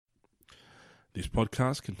This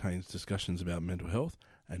podcast contains discussions about mental health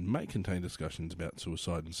and may contain discussions about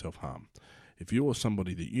suicide and self-harm. If you or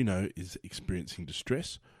somebody that you know is experiencing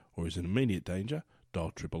distress or is in immediate danger,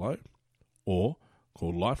 dial 000 or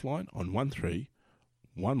call Lifeline on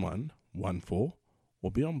 131114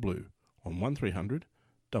 or Beyond Blue on 1300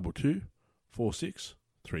 22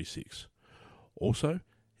 4636. Also,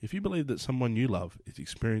 if you believe that someone you love is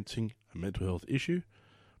experiencing a mental health issue,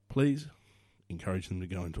 please encourage them to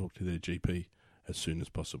go and talk to their GP as soon as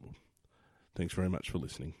possible. Thanks very much for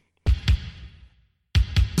listening.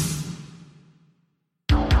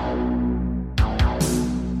 You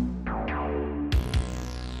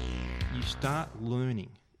start learning.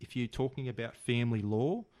 If you're talking about family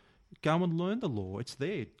law, go and learn the law. It's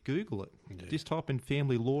there. Google it. Yeah. Just type in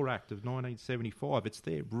Family Law Act of 1975. It's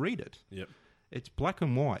there. Read it. Yep. It's black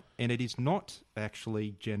and white, and it is not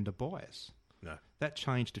actually gender bias. No. That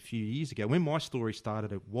changed a few years ago. When my story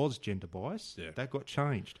started, it was gender bias. Yeah. That got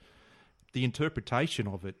changed. The interpretation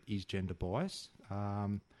of it is gender bias.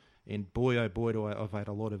 And boy, oh boy, do I've had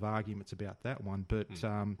a lot of arguments about that one. But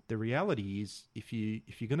the reality is, if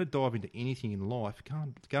you're going to dive into anything in life,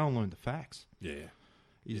 go and learn the facts. Yeah.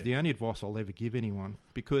 Is the only advice I'll ever give anyone,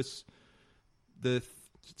 because the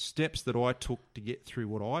steps that I took to get through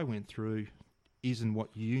what I went through isn't what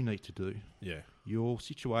you need to do. Yeah. Your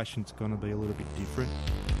situation's going to be a little bit different.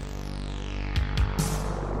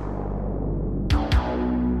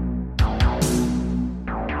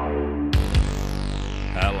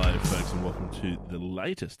 Hello, folks, and welcome to the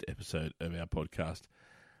latest episode of our podcast.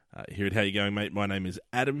 Here at How You Going, Mate? My name is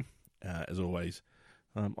Adam. As always,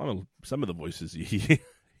 I'm some of the voices you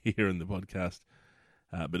hear in the podcast.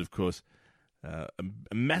 But, of course, a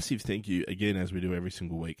massive thank you, again, as we do every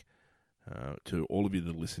single week, to all of you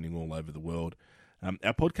that are listening all over the world.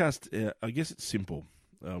 Our podcast, I guess it's simple.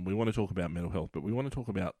 We want to talk about mental health, but we want to talk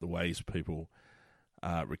about the ways people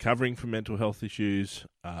are recovering from mental health issues,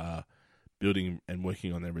 building and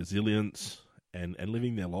working on their resilience, and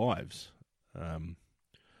living their lives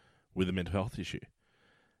with a mental health issue.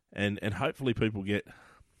 And hopefully people get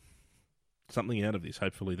something out of this.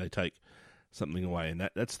 Hopefully they take something away. And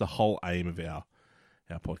that's the whole aim of our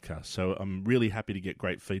podcast. So I'm really happy to get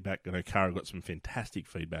great feedback. I know Cara got some fantastic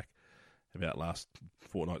feedback about last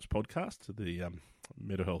fortnight's podcast, the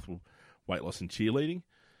mental health, weight loss and cheerleading.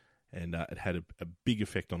 And it had a big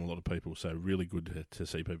effect on a lot of people. So really good to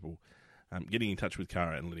see people getting in touch with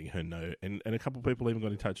Cara and letting her know. And a couple of people even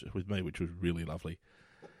got in touch with me, which was really lovely.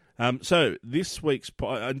 So this week's,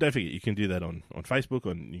 and don't forget, you can do that on Facebook,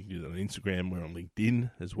 you can do that on Instagram, we're on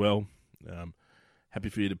LinkedIn as well. Happy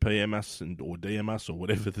for you to PM us or DM us or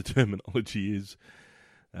whatever the terminology is,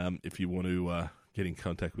 if you want to get in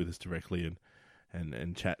contact with us directly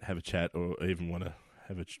and chat, have a chat, or even want to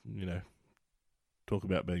have talk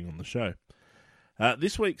about being on the show.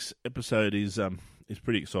 This week's episode is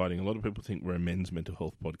pretty exciting. A lot of people think we're a men's mental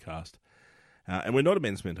health podcast. And we're not a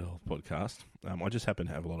men's mental health podcast. I just happen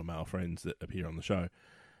to have a lot of male friends that appear on the show.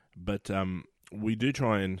 But we do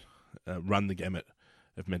try and run the gamut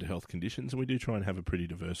of mental health conditions, and we do try and have a pretty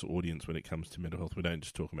diverse audience when it comes to mental health. We don't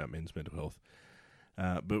just talk about men's mental health.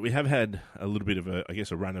 But we have had a little bit of a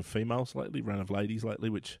run of females lately, run of ladies lately,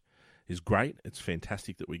 which is great. It's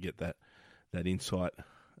fantastic that we get that insight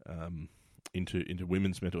into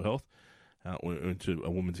women's mental health, or into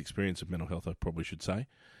a woman's experience of mental health, I probably should say.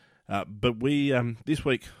 But we this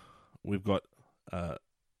week we've got a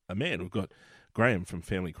man. We've got Graham from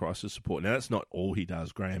Family Crisis Support. Now that's not all he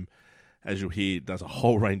does. Graham, as you'll hear, does a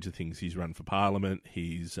whole range of things. He's run for Parliament.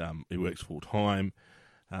 He works full time.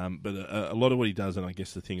 But a lot of what he does, and I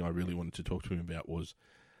guess the thing I really wanted to talk to him about was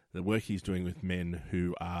the work he's doing with men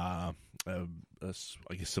who are,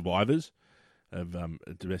 survivors of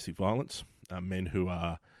domestic violence, men who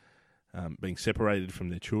are being separated from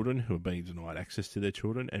their children, who are being denied access to their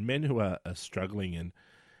children, and men who are struggling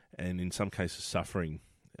and in some cases suffering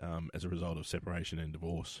as a result of separation and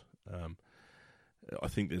divorce. I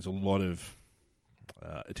think there's a lot of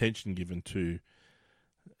attention given to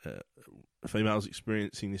females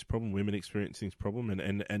experiencing this problem, women experiencing this problem,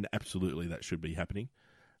 and absolutely that should be happening.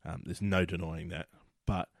 There's no denying that.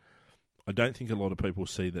 But I don't think a lot of people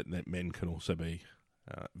see that men can also be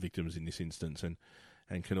victims in this instance and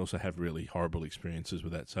can also have really horrible experiences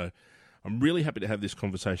with that. So I'm really happy to have this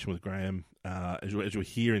conversation with Graham. As you'll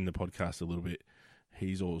hear in the podcast a little bit,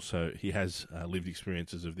 he has lived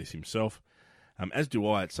experiences of this himself. As do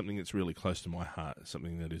I. It's something that's really close to my heart. It's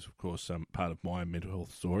something that is, of course, part of my mental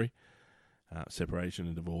health story, separation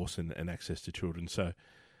and divorce and access to children. So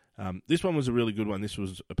this one was a really good one. This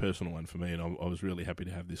was a personal one for me, and I was really happy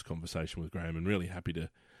to have this conversation with Graham and really happy to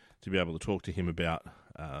be able to talk to him about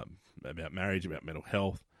about marriage, about mental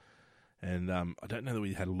health. And I don't know that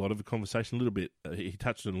we had a lot of a conversation. A little bit, he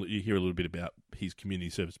touched on. You hear a little bit about his community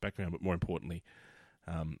service background, but more importantly,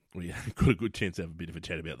 we got a good chance to have a bit of a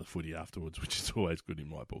chat about the footy afterwards, which is always good in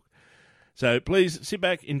my book. So please sit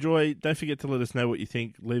back, enjoy. Don't forget to let us know what you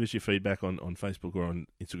think. Leave us your feedback on Facebook or on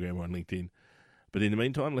Instagram or on LinkedIn. But in the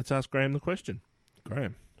meantime, let's ask Graham the question.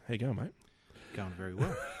 Graham, how you going, mate? Going very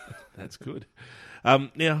well. That's good.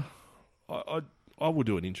 Now, I will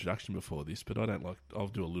do an introduction before this, but I don't like. I'll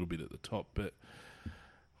do a little bit at the top. But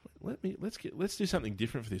let's do something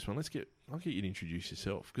different for this one. I'll get you to introduce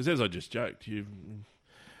yourself, because as I just joked, you've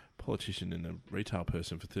a politician and a retail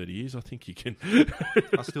person for 30 years. I think you can.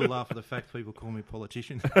 I still laugh at the fact people call me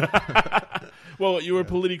politician. Well, you're a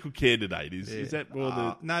political candidate. Is that more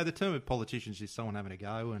the? No, the term of politician is someone having a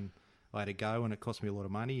go, and I had a go, and it cost me a lot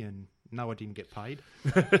of money, and no, I didn't get paid.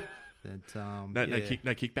 No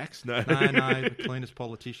kickbacks? No. No, the cleanest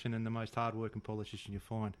politician and the most hard-working politician you'll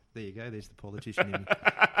find. There you go, there's the politician in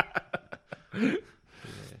me.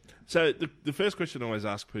 So the first question I always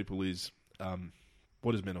ask people is,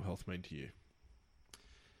 what does mental health mean to you?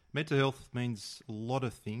 Mental health means a lot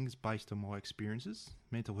of things based on my experiences.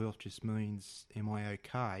 Mental health just means, am I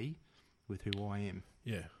okay with who I am?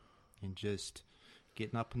 Yeah. And just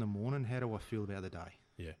getting up in the morning, how do I feel about the day?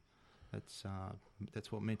 Yeah. That's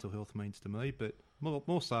what mental health means to me, but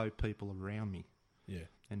more so people around me. Yeah.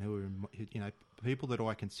 And who are, people that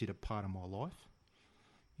I consider part of my life.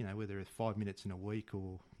 Whether it's 5 minutes in a week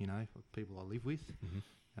or, people I live with. Mm-hmm.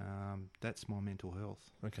 That's my mental health.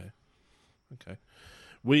 Okay.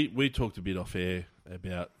 We talked a bit off air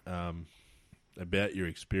about your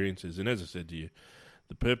experiences, and as I said to you,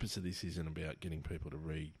 the purpose of this isn't about getting people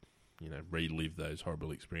to relive those horrible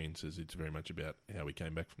experiences. It's very much about how we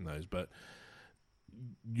came back from those. But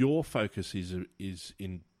your focus is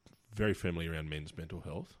in very firmly around men's mental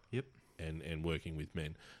health. Yep. And working with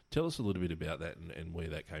men. Tell us a little bit about that and where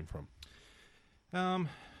that came from.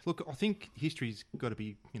 Look, I think history's got to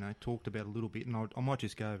be, talked about a little bit, and I might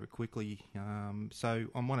just go over it quickly. So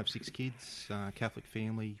I'm one of 6 kids, Catholic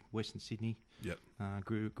family, Western Sydney. Yep.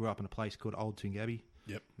 Grew up in a place called Old Toongabbie.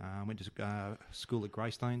 Yep. Went to school at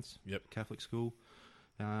Greystanes. Yep. Catholic school.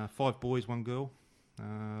 5 boys, 1 girl.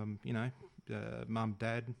 Mum,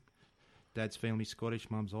 dad. Dad's family Scottish,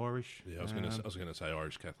 mum's Irish. Yeah, I was going to say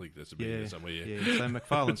Irish Catholic. That's a bit there somewhere. Yeah. So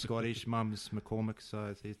McFarlane Scottish, mum's McCormick.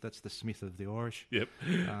 So that's the Smith of the Irish. Yep.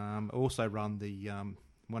 Also run the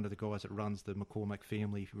one of the guys that runs the McCormick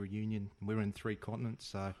family reunion. We're in 3 continents.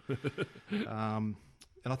 So, and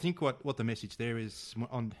I think what the message there is,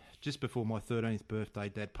 on just before my 13th birthday,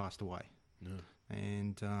 Dad passed away. No.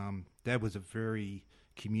 And Dad was a very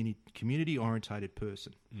community orientated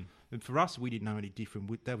person. Mm. And for us, we didn't know any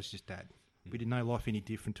different. That was just Dad. We didn't know life any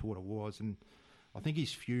different to what it was. And I think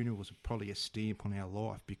his funeral was probably a stamp on our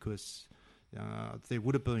life, because there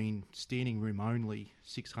would have been standing room only,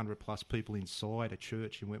 600 plus people inside a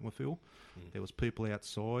church in Wentworthville. Mm. There was people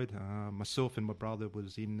outside. Myself and my brother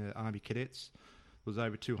was in the Army Cadets. There was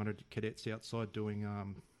over 200 cadets outside doing,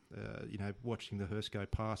 watching the hearse go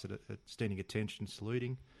past at standing attention,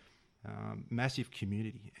 saluting. Massive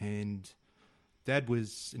community. And Dad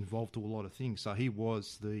was involved to a lot of things. So he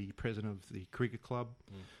was the president of the cricket club.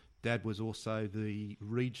 Mm. Dad was also the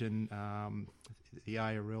region, the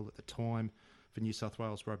ARL at the time for New South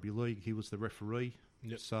Wales Rugby League. He was the referee.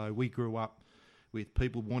 Yep. So we grew up with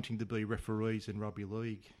people wanting to be referees in rugby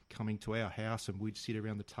league coming to our house, and we'd sit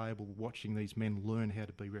around the table watching these men learn how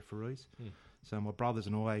to be referees. Mm. So my brothers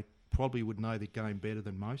and I probably would know the game better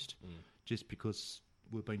than most, just because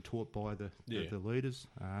we've been taught by the leaders.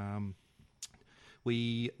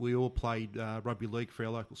 We all played rugby league for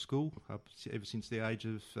our local school ever since the age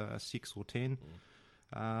of 6 or 10.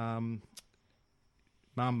 Mum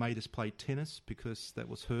made us play tennis because that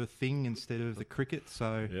was her thing instead of the cricket.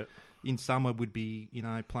 So in summer we'd be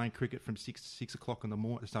playing cricket from 6 o'clock in the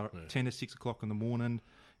morning. So tennis 6 o'clock in the morning,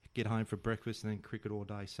 get home for breakfast, and then cricket all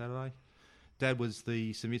day Saturday. Dad was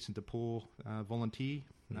the St Vincent de Paul volunteer.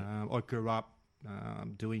 I grew up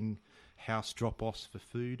doing house drop-offs for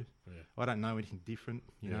food. I don't know anything different.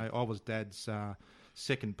 You know, I was Dad's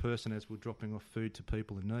second person as we're dropping off food to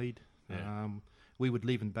people in need. We would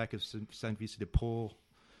live in back of St Vincent de Paul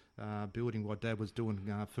building while Dad was doing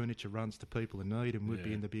furniture runs to people in need, and we'd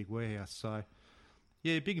be in the big warehouse. So,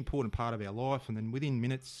 a big important part of our life. And then within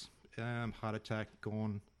minutes, heart attack,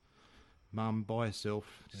 gone. Mum by herself,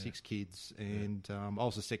 6 kids, and I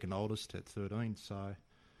was the second oldest at 13, so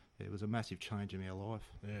it was a massive change in our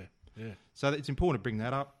life. So it's important to bring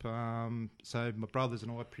that up. So my brothers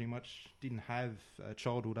and I pretty much didn't have a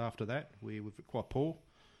childhood after that. We were quite poor.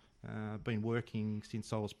 Been working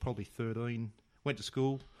since I was probably 13. Went to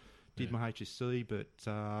school, did my HSC, but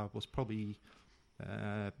was probably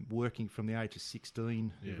working from the age of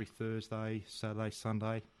 16 every Thursday, Saturday,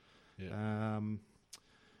 Sunday. Yeah.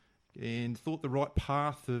 And thought the right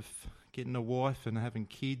path of getting a wife and having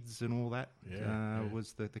kids and all that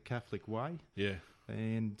was the Catholic way. Yeah.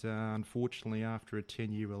 And unfortunately, after a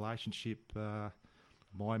 10-year relationship,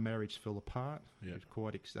 my marriage fell apart. Yeah. It was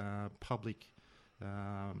quite public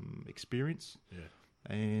experience. Yeah.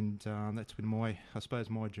 And that's when my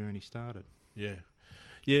journey started. Yeah.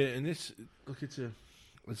 Yeah, and this, look, it's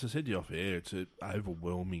as I said to you off air, it's an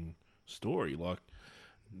overwhelming story. Like,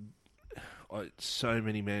 so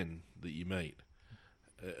many men that you meet.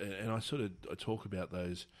 And I talk about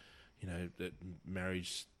those, that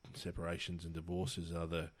marriage separations and divorces are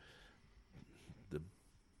the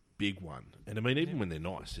big one. And I mean, even when they're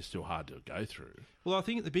nice, they're still hard to go through. Well, I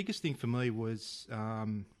think the biggest thing for me was,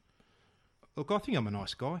 look, I think I'm a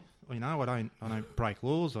nice guy. I don't break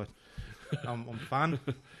laws. I'm fun.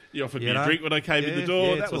 You offered me a drink when I came in the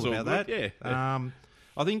door. That was all about good. that. Yeah.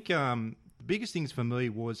 I think the biggest things for me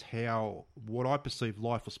was what I perceived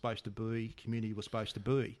life was supposed to be, community was supposed to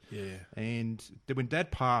be. Yeah. And when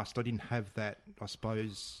Dad passed, I didn't have that, I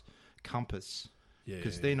suppose, compass.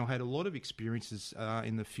 Because then I had a lot of experiences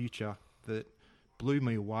in the future that blew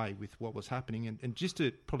me away with what was happening. And just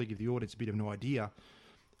to probably give the audience a bit of an idea,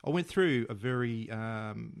 I went through a very...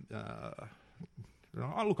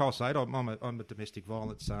 look, I'll say it. I'm a domestic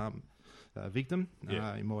violence victim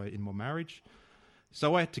in my marriage.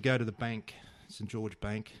 So I had to go to the bank, St George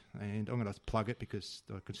Bank, and I'm going to plug it because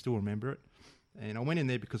I can still remember it. And I went in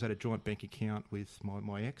there because I had a joint bank account with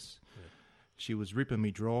my ex. Yeah. She was ripping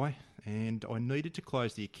me dry, and I needed to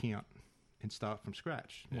close the account and start from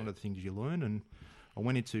scratch. Yeah. One of the things you learn. And I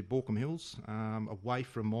went into Borkham Hills, away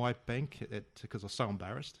from my bank because I was so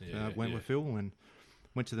embarrassed. Wentworth Hill, and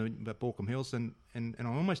went to the Borkham Hills, and I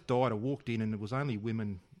almost died. I walked in, and there was only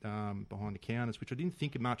women behind the counters, which I didn't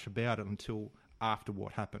think much about it until after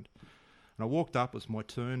what happened. And I walked up. It was my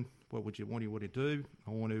turn. What do you want to do?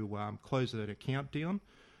 I want to close that account down.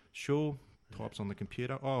 Sure. Types on the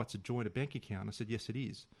computer. Oh, it's a joint bank account. I said, yes, it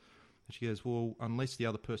is. And she goes, well, unless the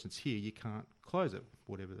other person's here, you can't close it,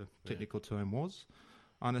 whatever the technical term was.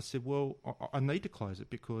 And I said, well, I need to close it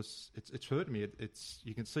because it's hurting me.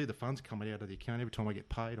 You can see the funds coming out of the account. Every time I get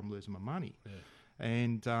paid, I'm losing my money. Yeah.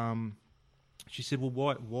 And she said, well,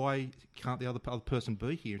 why can't the other person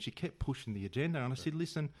be here? And she kept pushing the agenda. And I said,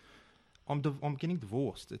 listen, I'm getting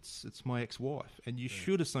divorced. It's my ex-wife. And you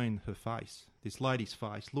should have seen her face. This lady's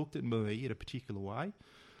face looked at me in a particular way.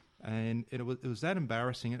 And it was that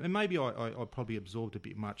embarrassing. And maybe I probably absorbed a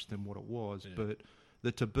bit much than what it was. Yeah. But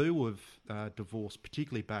the taboo of divorce,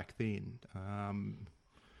 particularly back then,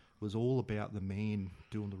 was all about the man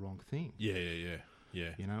doing the wrong thing. Yeah.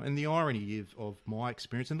 And the irony of my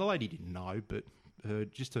experience, and the lady didn't know, but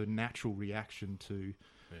just a natural reaction to...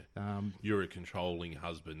 you're a controlling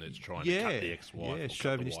husband that's trying to cut the ex-wife. Yeah,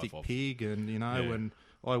 chauvinistic pig, and, and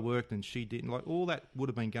I worked and she didn't. Like, all that would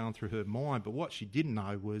have been going through her mind, but what she didn't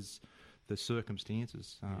know was the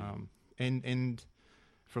circumstances. And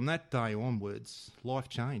from that day onwards, life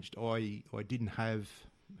changed. I didn't have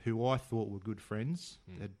who I thought were good friends.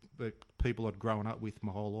 People I'd grown up with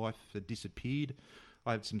my whole life had disappeared.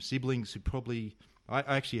 I had some siblings who probably... I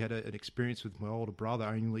actually had an experience with my older brother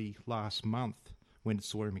only last month. Went and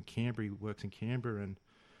saw him in Canberra. He works in Canberra.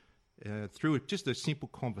 And through just a simple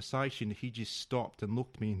conversation, he just stopped and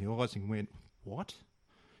looked me in the eyes and went, what?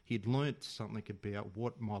 He'd learnt something about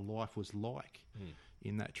what my life was like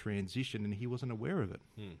in that transition, and he wasn't aware of it.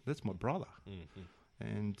 That's my brother. Mm-hmm.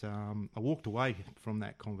 And I walked away from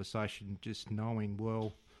that conversation just knowing,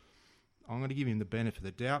 well, I'm going to give him the benefit of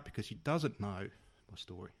the doubt because he doesn't know my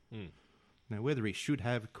story. Now, whether he should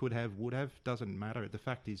have, could have, would have, doesn't matter. The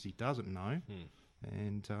fact is he doesn't know.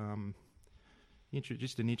 And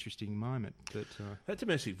just an interesting moment. That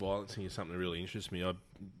domestic violence thing is something that really interests me.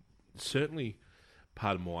 Certainly,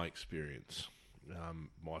 part of my experience,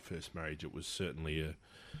 my first marriage, it was certainly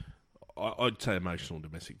I'd say emotional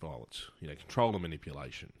domestic violence. Control and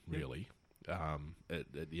manipulation, really,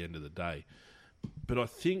 at the end of the day. But I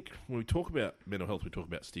think when we talk about mental health, we talk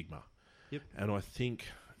about stigma. Yep. And I think,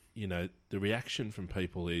 the reaction from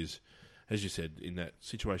people is, as you said, in that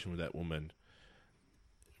situation with that woman,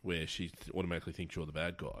 where she automatically thinks you're the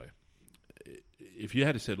bad guy. If you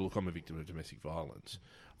had said, look, I'm a victim of domestic violence,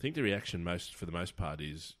 I think the reaction for the most part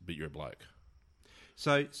is, but you're a bloke.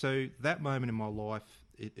 So that moment in my life,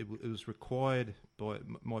 it was required by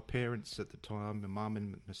my parents at the time, my mum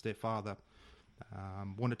and my stepfather,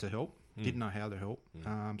 wanted to help. didn't know how to help.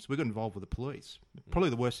 So we got involved with the police. Probably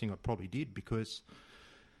the worst thing I probably did, because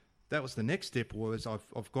that was the next step. Was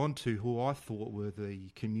I've gone to who I thought were the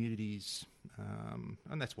community's,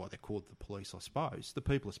 and that's why they're called the police, I suppose. The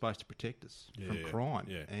people are supposed to protect us from crime,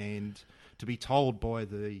 and to be told by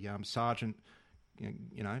the sergeant,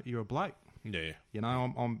 you're a bloke. Yeah.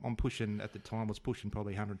 I'm pushing, at the time, I was pushing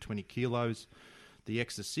probably 120 kilos. The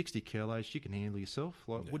extra 60 kilos, you can handle yourself.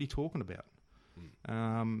 What are you talking about?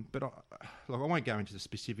 But I won't go into the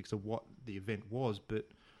specifics of what the event was, but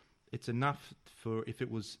it's enough for, if it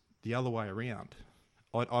was the other way around,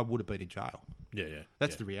 I would have been in jail.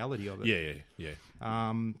 That's the reality of it.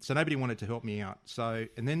 So nobody wanted to help me out. So,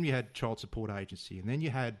 and then you had Child Support Agency, and then you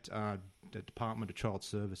had the Department of Child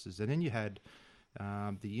Services, and then you had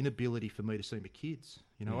the inability for me to see my kids.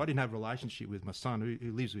 I didn't have a relationship with my son,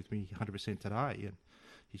 who lives with me 100% today, and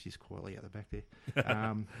he's just quietly out the back there.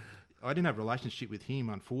 I didn't have a relationship with him,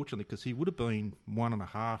 unfortunately, because he would have been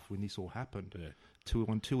 1.5 when this all happened,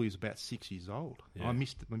 until he was about 6 years old. I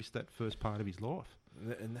missed that first part of his life.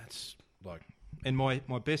 And that's like... And my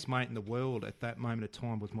best mate in the world at that moment of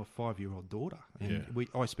time was my 5-year-old daughter. And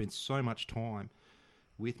I spent so much time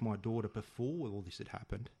with my daughter before all this had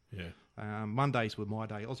happened. Mondays were my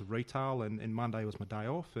day. I was at retail, and Monday was my day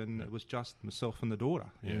off, and it was just myself and the daughter.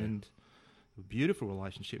 And a beautiful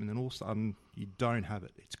relationship, and then all of a sudden you don't have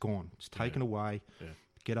it. It's gone. It's taken away.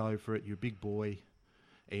 Get over it. You're a big boy,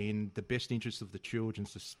 and the best interest of the children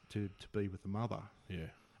is to be with the mother.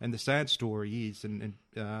 And the sad story is, and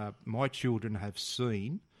my children have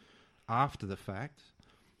seen, after the fact,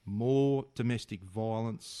 more domestic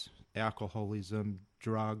violence, alcoholism,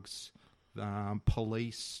 drugs,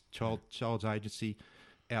 police, child's agency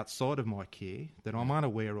outside of my care that I'm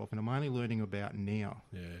unaware of, and I'm only learning about now.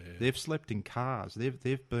 They've slept in cars.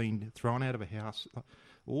 They've been thrown out of a house.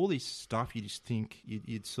 All this stuff you just think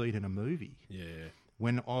you'd see it in a movie.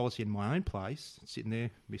 When I was in my own place, sitting there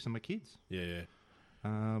missing my kids.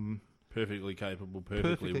 Perfectly capable,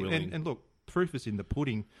 perfectly willing. And look, proof is in the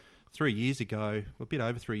pudding. 3 years ago, a bit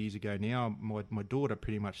over 3 years ago now, my daughter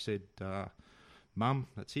pretty much said, Mum,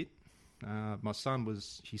 that's it. My son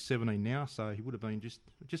he's 17 now, so he would have been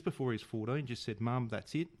just before he's 14, just said, Mum,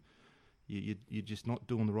 that's it. You're just not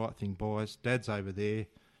doing the right thing by us. Dad's over there.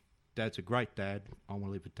 Dad's a great dad. I want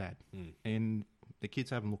to live with Dad. And the kids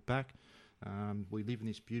haven't looked back. We live in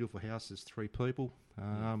this beautiful house. There's 3 people.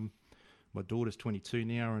 My daughter's 22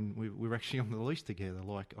 now, and we're actually on the lease together.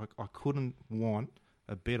 Like, I couldn't want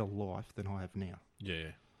a better life than I have now.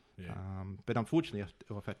 But unfortunately,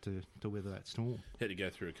 I've had to weather that storm. Had to go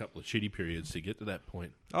through a couple of shitty periods to get to that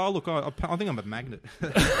point. Oh, look, I think I'm a magnet. I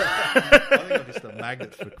think I'm just a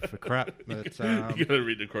magnet for crap. But, you got it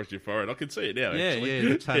written across your forehead. I can see it now, actually.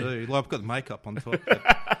 The tattoo. Like, I've got the makeup on top.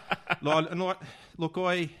 Look,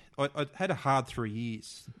 I had a hard 3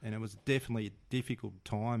 years, and it was definitely a difficult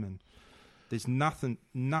time, and there's nothing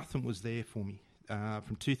was there for me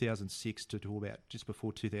from 2006 to about just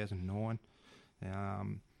before 2009.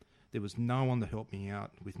 There was no one to help me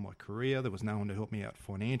out with my career. There was no one to help me out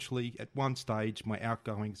financially. At one stage, my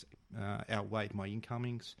outgoings outweighed my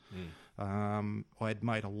incomings. I had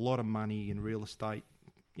made a lot of money in real estate,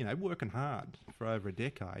 working hard for over a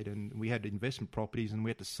decade, and we had investment properties, and we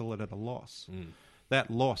had to sell it at a loss. That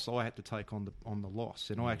loss, I had to take on the loss,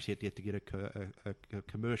 and I actually had to get a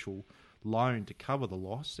commercial loan to cover the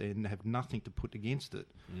loss and have nothing to put against it.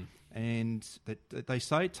 And they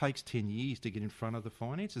say it takes 10 years to get in front of the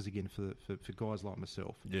finances again for guys like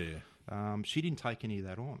myself. She didn't take any of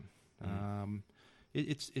that on.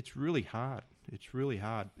 It's really hard. It's really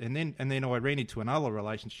hard. And then I ran into another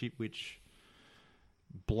relationship which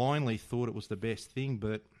blindly thought it was the best thing,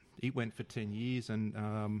 but it went for 10 years,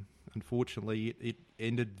 and unfortunately it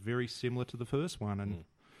ended very similar to the first one,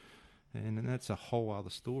 and that's a whole other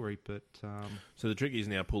story. But so the trick is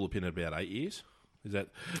now pull the pin at about 8 years. Is that?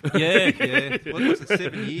 Yeah. Well, it's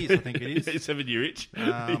 7 years, I think it is. 7 year itch.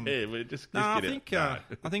 We're just I think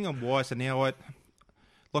I'm wiser now.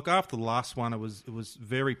 Look, after the last one, it was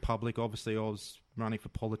very public. Obviously, I was running for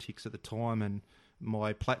politics at the time, and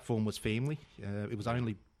my platform was family. It was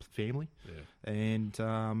only family, and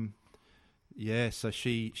so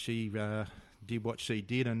she did what she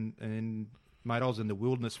did, and mate, I was in the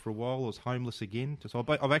wilderness for a while. I was homeless again. So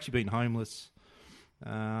I've actually been homeless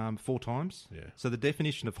 4 times. So the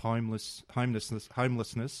definition of homelessness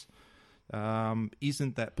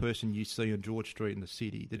isn't that person you see on George Street in the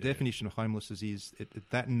city. The definition of homelessness is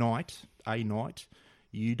that night,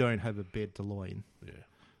 you don't have a bed to lie in.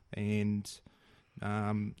 And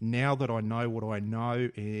now that I know what I know,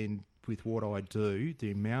 and with what I do,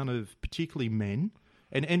 the amount of particularly men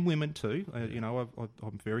and women too.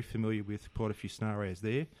 I'm very familiar with quite a few scenarios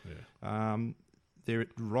there. Yeah. There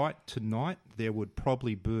right tonight, there would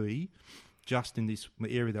probably be, just in this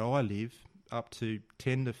area that I live, up to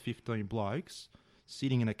 10 to 15 blokes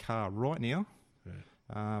sitting in a car right now.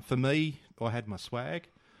 Yeah. For me, I had my swag.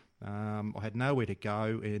 I had nowhere to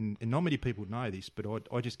go, and not many people know this, but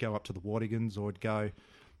I'd just go up to the Wattigans, or I'd go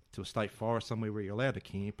to a state forest somewhere where you're allowed to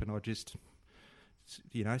camp, and I'd just,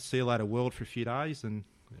 see you later world for a few days, and,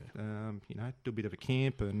 do a bit of a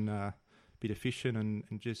camp and a bit of fishing,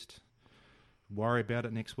 and just worry about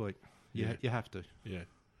it next week. You have to. Yeah.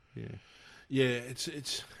 Yeah. Yeah,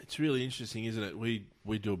 it's really interesting, isn't it? We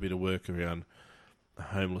do a bit of work around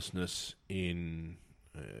homelessness in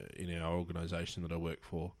our organisation that I work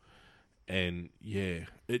for, and it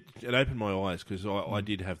opened my eyes, because I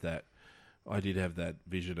did have that. I did have that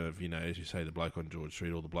vision of, as you say, the bloke on George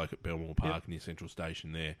Street or the bloke at Belmore Park near Central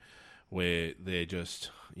Station there, where they're just,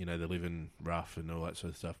 they're living rough and all that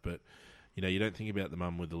sort of stuff. But, you don't think about the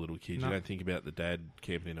mum with the little kids. No. You don't think about the dad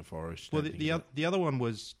camping in a forest. Well, the other one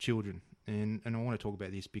was children. And I want to talk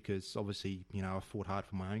about this because, obviously, I fought hard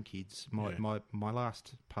for my own kids. My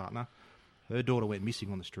last partner, her daughter went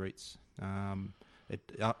missing on the streets. And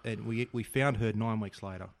we found her 9 weeks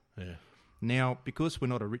later. Yeah. Now, because we're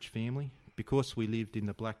not a rich family, because we lived in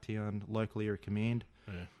the Blacktown Local Area Command,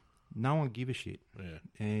 no one give a shit. Yeah.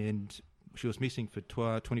 And she was missing for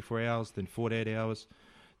 24 hours, then 48 hours.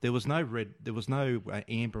 There was no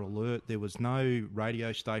Amber Alert. There was no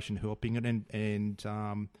radio station helping it, and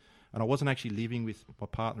I wasn't actually living with my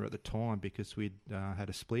partner at the time because we'd had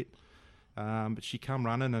a split. But she come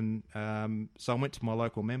running, and so I went to my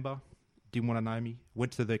local member. Didn't want to know me.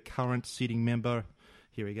 Went to the current sitting member.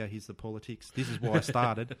 Here we go. Here's the politics. This is why I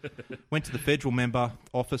started. Went to the federal member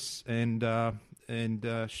office, and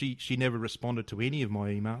she never responded to any of my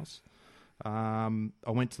emails.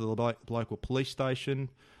 I went to the local police station.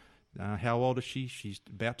 How old is she? She's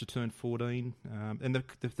about to turn 14. And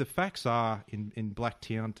the facts are, in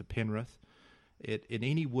Blacktown to Penrith, in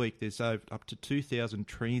any week there's up to 2,000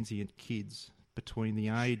 transient kids between the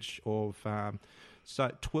age of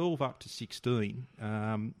 12 up to 16.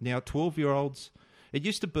 Now, 12-year-olds, it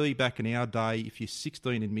used to be back in our day, if you're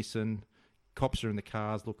 16 and missing, cops are in the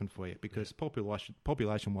cars looking for you because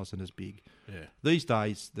population wasn't as big. Yeah. These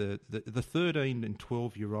days, the 13 and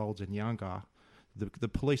 12-year-olds and younger, the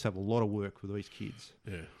police have a lot of work with these kids.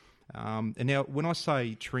 Yeah. And now, when I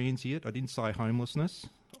say transient, I didn't say homelessness.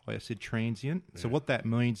 I said transient. Yeah. So what that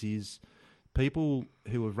means is people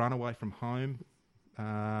who have run away from home,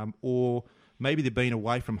 or maybe they've been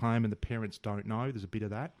away from home and the parents don't know. There's a bit of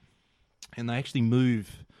that. And they actually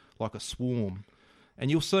move like a swarm. And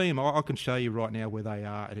you'll see them. I can show you right now where they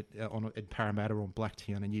are at Parramatta or on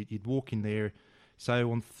Blacktown. And you'd walk in there.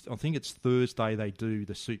 So I think it's Thursday they do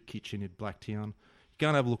the soup kitchen at Blacktown. Go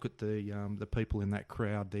and have a look at the people in that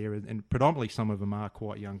crowd there. And predominantly some of them are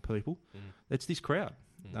quite young people. It's this crowd.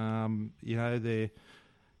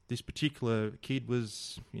 This particular kid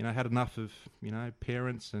was, had enough of,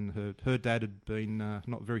 parents, and her dad had been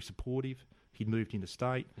not very supportive. He'd moved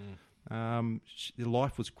interstate.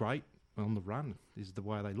 Life was great on the run, is the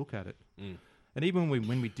way they look at it. And even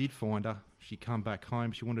when we did find her, she come back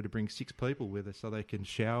home. She wanted to bring 6 people with her so they can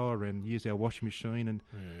shower and use our washing machine, and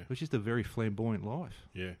it was just a very flamboyant life.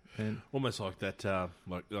 Yeah, and almost like that,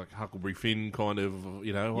 like Huckleberry Finn kind of, on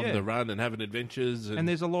the run and having adventures. And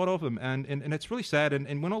there's a lot of them, and it's really sad.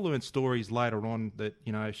 And when I learned stories later on that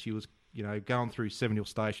she was going through Seven Hill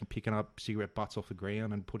Station, picking up cigarette butts off the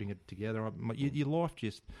ground and putting it together, your life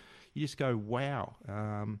you just go wow.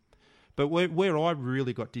 But where I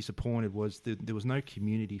really got disappointed was there was no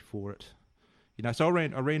community for it. So I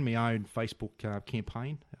ran my own Facebook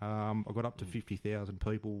campaign. I got up to 50,000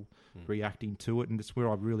 people reacting to it, and that's where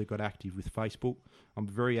I really got active with Facebook. I'm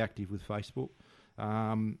very active with Facebook.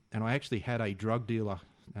 And I actually had a drug dealer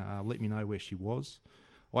let me know where she was.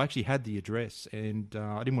 I actually had the address, and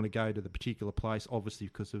I didn't want to go to the particular place, obviously,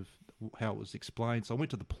 because of how it was explained. So I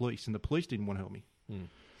went to the police, and the police didn't want to help me.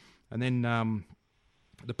 And then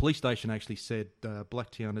the police station actually said,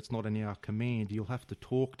 Blacktown, it's not in our command. You'll have to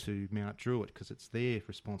talk to Mount Druitt because it's their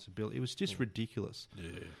responsibility. It was just ridiculous.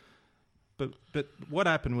 Yeah. But what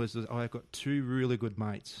happened was that I got 2 really good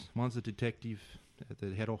mates. One's a detective at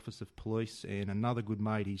the head office of police, and another good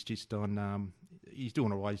mate, he's just on, he's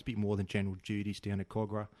doing all right. He's a bit more than general duties down at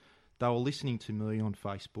Cogra. They were listening to me on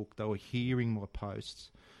Facebook. They were hearing my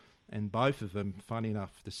posts. And both of them, funny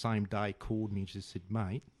enough, the same day called me and just said,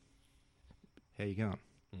 mate, how you going?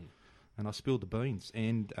 And I spilled the beans.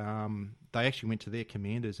 And they actually went to their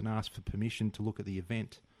commanders and asked for permission to look at the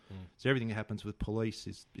event. So everything that happens with police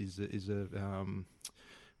is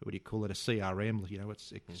what do you call it, a CRM,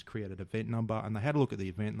 it's created an event number, and they had a look at the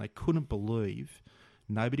event, and they couldn't believe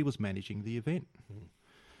nobody was managing the event.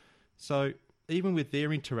 So even with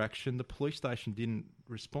their interaction, the police station didn't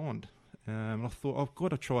respond. And I thought, I've got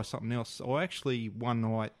to try something else. I actually one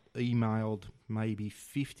night emailed maybe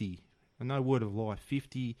 50, and no word of lie,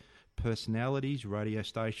 50 personalities, radio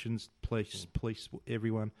stations, police,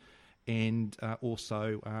 everyone. And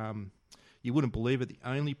also, you wouldn't believe it, the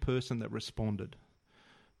only person that responded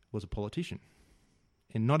was a politician,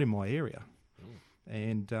 and not in my area.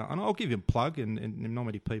 And I'll give him a plug, and not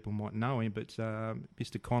many people might know him, but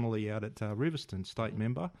Mr. Connolly out at Riverstone, state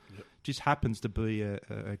member, just happens to be a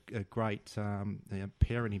great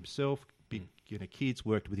parent himself, big kids,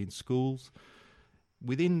 worked within schools.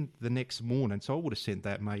 Within the next morning, so I would have sent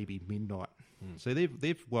that maybe midnight. So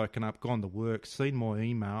they've woken up, gone to work, seen my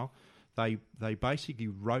email. They basically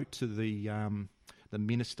wrote to the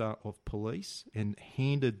Minister of Police and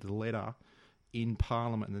handed the letter in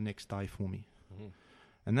Parliament the next day for me.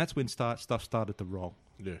 And that's when stuff started to roll.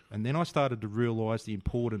 Yeah. And then I started to realise the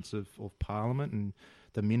importance of Parliament and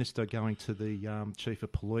the Minister going to the Chief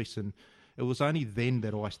of Police, and it was only then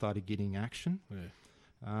that I started getting action.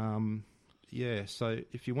 So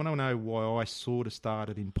if you want to know why I sort of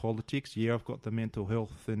started in politics, I've got the mental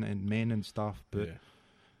health and men and stuff, but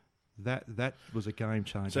that was a game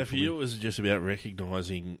changer. So for you, it was just about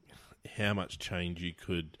recognising how much change you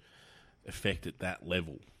could affect at that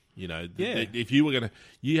level. If you were going to,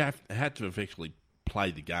 you had to effectively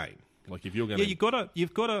play the game. Like if you're going to,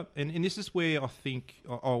 you've got to, and this is where I think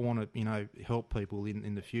I want to, help people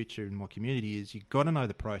in the future in my community is you've got to know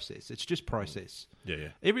the process. It's just process. Yeah.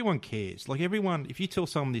 Everyone cares. Like everyone, if you tell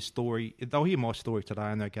someone this story, they'll hear my story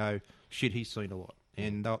today and they'll go, "Shit, he's seen a lot,"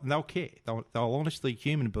 and they'll care. They'll honestly,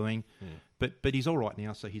 human being, but he's all right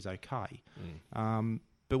now, so he's okay.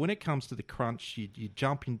 But when it comes to the crunch, you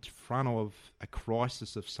jump in front of a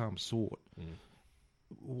crisis of some sort.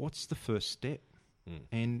 What's the first step?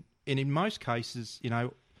 And in most cases, and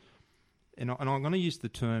I'm going to use the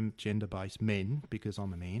term gender-based men because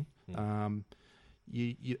I'm a man.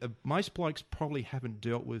 Most blokes probably haven't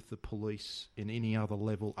dealt with the police in any other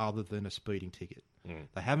level other than a speeding ticket.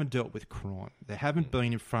 They haven't dealt with crime. They haven't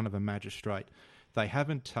been in front of a magistrate. They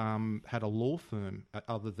haven't had a law firm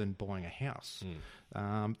other than buying a house.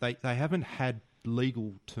 They haven't had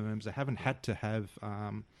legal terms. They haven't had to have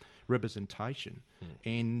representation,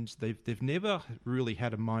 and they've never really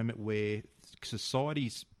had a moment where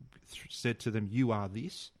society's said to them, "You are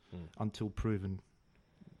this," until proven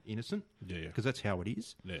innocent. Because that's how it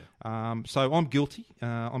is. So I'm guilty.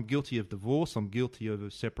 I'm guilty of divorce. I'm guilty of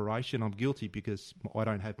a separation. I'm guilty because I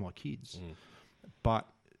don't have my kids. But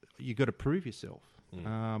you got to prove yourself,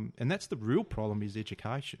 and that's the real problem is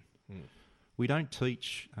education. We don't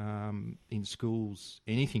teach in schools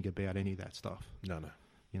anything about any of that stuff. No.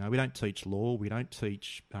 We don't teach law. We don't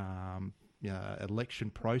teach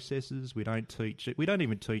election processes. We don't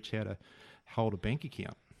even teach how to hold a bank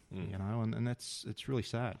account. And it's really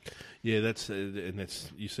sad. Yeah, that's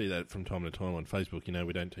you see that from time to time on Facebook.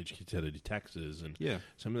 We don't teach kids how to do taxes and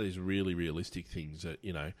some of these really realistic things that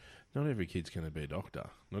not every kid's going to be a doctor.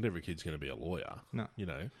 Not every kid's going to be a lawyer. No,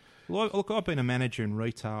 Well, look, I've been a manager in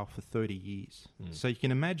retail for 30 years, so you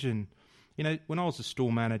can imagine. When I was a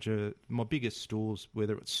store manager, my biggest stores,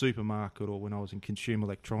 whether it's supermarket or when I was in consumer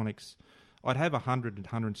electronics, I'd have 100 and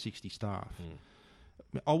 160 staff.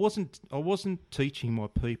 I wasn't teaching my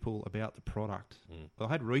people about the product. I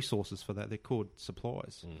had resources for that. They're called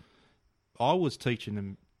suppliers. I was teaching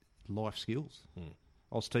them life skills.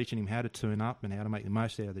 I was teaching them how to turn up and how to make the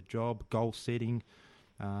most out of the job, goal setting.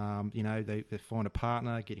 They find a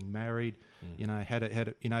partner, getting married. How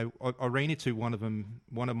to. I ran into one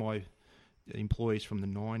of my employees from the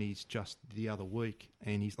 90s just the other week,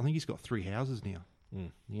 and I think he's got 3 houses now.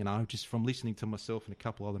 Just from listening to myself and a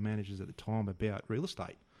couple other managers at the time about real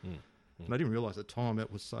estate. And I didn't realise at the time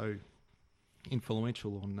it was so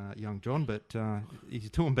influential on young John, but he's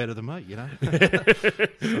doing better than me,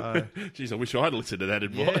 So, geez, I wish I'd listened to that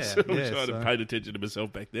advice. I wish I'd have paid attention to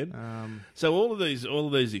myself back then. So all of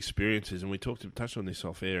these experiences, and we touched on this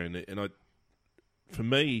off air, and for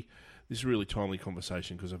me, this is a really timely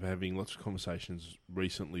conversation because I'm having lots of conversations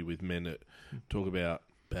recently with men that talk about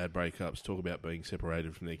bad breakups, talk about being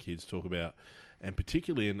separated from their kids, talk about, and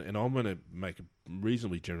particularly, and I'm going to make a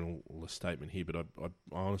reasonably general statement here, but I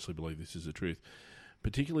honestly believe this is the truth,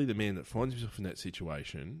 particularly the man that finds himself in that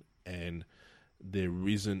situation and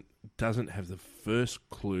doesn't have the first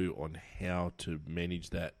clue on how to manage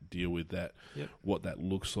that, deal with that, what that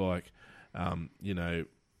looks like.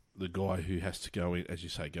 The guy who has to go in, as you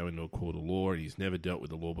say, go into a court of law, and he's never dealt with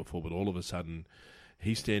the law before, but all of a sudden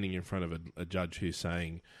he's standing in front of a judge who's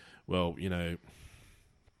saying, well,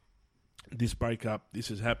 this breakup, this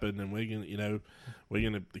has happened, and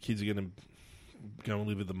the kids are gonna go and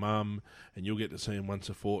live with the mum, and you'll get to see him once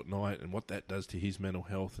a fortnight, and what that does to his mental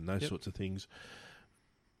health and those sorts of things.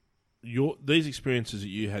 These experiences that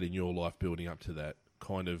you had in your life building up to that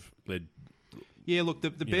kind of led. Yeah, look, the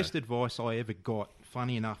best advice I ever got,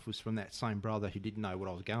 funny enough, was from that same brother who didn't know what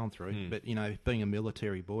I was going through. But, being a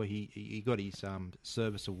military boy, he got his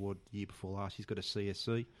service award the year before last. He's got a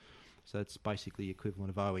CSC. So that's basically the equivalent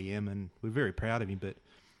of OEM, and we're very proud of him. But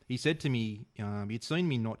he said to me, he'd seen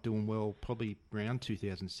me not doing well probably around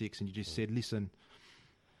 2006, and he just said, listen,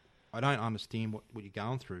 I don't understand what you're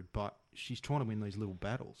going through, but she's trying to win these little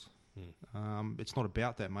battles. It's not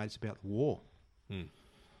about that, mate. It's about the war.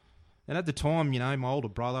 And at the time, my older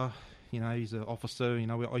brother, he's an officer.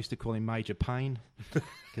 I used to call him Major Payne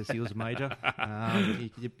because he was a major.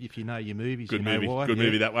 If you know your movies, Good you movie. know why. Good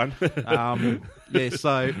movie, that one.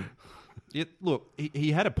 So look,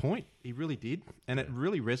 he had a point. He really did, and it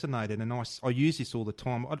really resonated. And I use this all the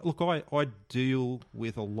time. I deal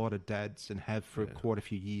with a lot of dads and have for quite a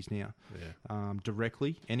few years now,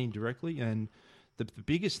 directly and indirectly. And the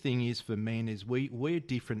biggest thing is for men is we're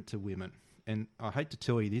different to women. And I hate to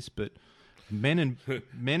tell you this, but men and women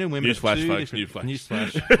Newsflash, are two folks, different.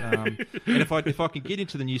 newsflash. And if I could get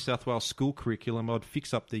into the New South Wales school curriculum, I'd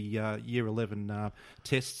fix up the Year 11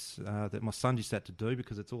 tests that my son just had to do,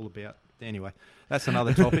 because it's all about. Anyway, that's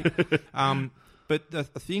another topic. But the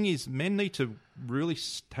thing is, men need to really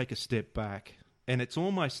take a step back, and it's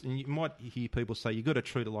almost. And you might hear people say you've got to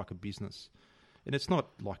treat it like a business, and it's not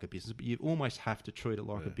like a business, but you almost have to treat it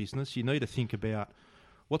like a business. You need to think about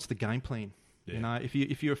what's the game plan. Yeah.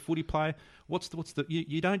 If you're a footy player,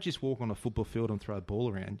 you don't just walk on a football field and throw a ball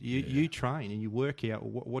around. You train and you work out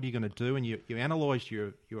what are you going to do, and you analyse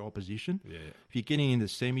your opposition. Yeah. If you're getting into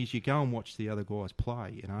semis, you go and watch the other guys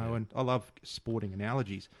play. And I love sporting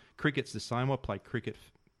analogies. Cricket's the same. I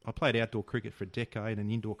played outdoor cricket for a decade and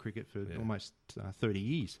indoor cricket for almost 30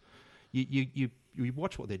 years. You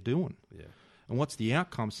watch what they're doing, and what's the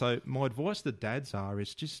outcome. So my advice to dads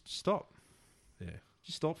is just stop. Yeah.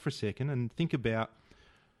 Just stop for a second and think about,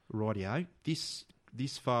 rightio, this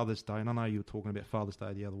Father's Day, and I know you were talking about Father's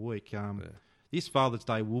Day the other week, this Father's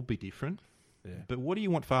Day will be different, but what do you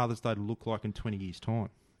want Father's Day to look like in 20 years' time?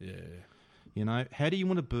 Yeah. How do you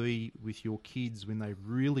want to be with your kids when they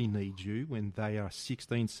really need you, when they are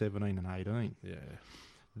 16, 17 and 18? Yeah.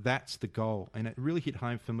 That's the goal. And it really hit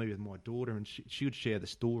home for me with my daughter, and she would share the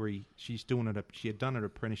story. She had done an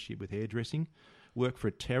apprenticeship with hairdressing, worked for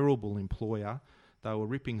a terrible employer. They were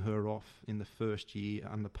ripping her off in the first year,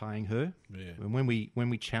 underpaying her. Yeah. And when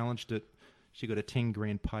we challenged it, she got a 10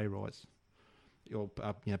 grand pay rise, or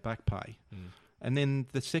back pay. And then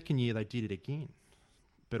the second year they did it again.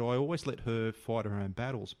 But I always let her fight her own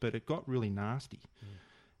battles. But it got really nasty.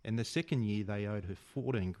 And the second year they owed her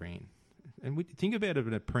 14 grand. And we think about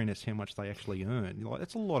an apprentice, how much they actually earn.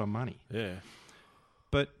 That's a lot of money. Yeah.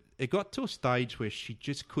 But it got to a stage where she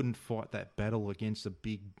just couldn't fight that battle against a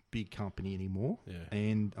big company anymore. Yeah.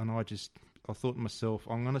 And I thought to myself,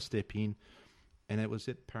 I'm going to step in. And it was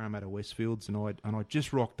at Parramatta Westfields, and I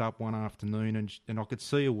just rocked up one afternoon, and I could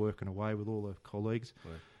see her working away with all her colleagues.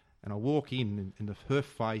 Yeah. And I walk in, and her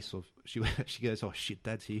face she goes, "Oh shit,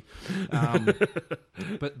 Dad's here."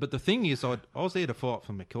 But the thing is, I was there to fight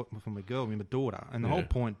for my girl, my daughter, and the whole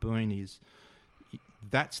point being is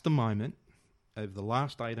that's the moment over the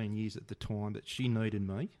last 18 years at the time that she needed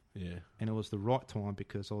me. Yeah. And it was the right time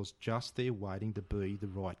because I was just there waiting to be the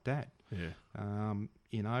right dad. Yeah. And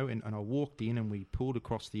I walked in and we pulled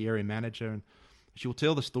across the area manager, and she'll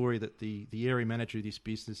tell the story that the area manager of this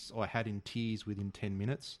business I had in tears within 10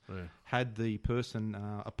 minutes, had the person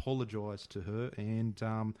apologise to her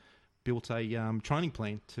and built a training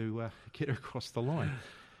plan to get her across the line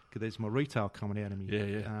because there's my retail coming out of me.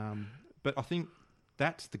 Yeah. But I think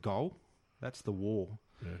that's the goal. That's the war.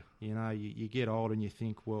 Yeah. You get old and you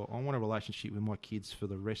think, well, I want a relationship with my kids for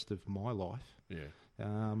the rest of my life. Yeah.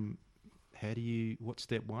 What's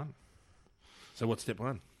step one? So what's step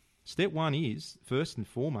one? Step one is, first and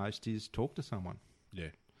foremost, is talk to someone. Yeah.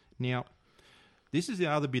 Now, this is the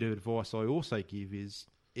other bit of advice I also give is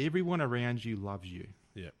everyone around you loves you.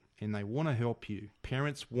 Yeah. And they want to help you.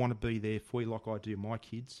 Parents want to be there for you like I do my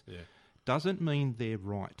kids. Yeah. Doesn't mean they're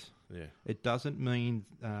right. Yeah. It doesn't mean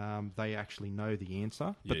they actually know the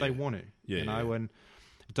answer, but they want to. Yeah, and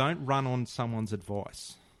don't run on someone's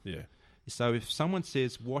advice. Yeah. So if someone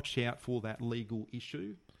says, watch out for that legal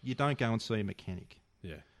issue, you don't go and see a mechanic.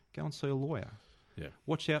 Yeah. Go and see a lawyer. Yeah.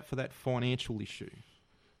 Watch out for that financial issue.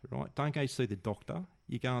 Right? Don't go see the doctor.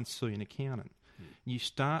 You go and see an accountant. You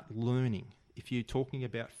start learning. If you're talking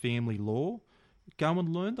about family law, go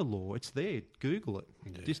and learn the law. It's there. Google it.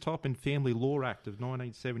 Yeah. Just type in Family Law Act of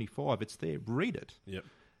 1975. It's there. Read it. Yep.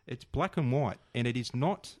 It's black and white, and it is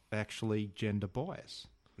not actually gender bias.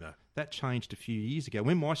 No. That changed a few years ago.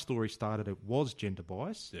 When my story started, it was gender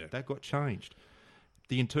bias. Yeah. That got changed.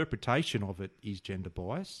 The interpretation of it is gender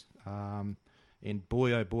bias. And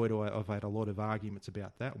boy, oh boy, do I've had a lot of arguments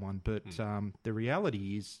about that one. But the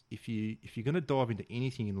reality is, if you're going to dive into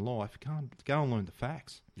anything in life, go and learn the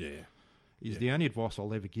facts. Yeah. Is the only advice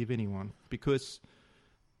I'll ever give anyone, because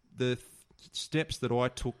the steps that I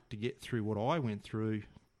took to get through what I went through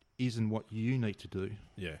isn't what you need to do.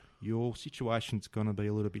 Yeah. Your situation's going to be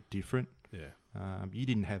a little bit different. Yeah. You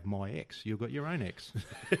didn't have my ex. You've got your own ex.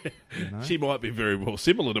 You know? She might be very well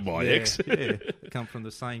similar to my ex. Yeah, come from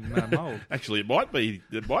the same mould. Actually, it might be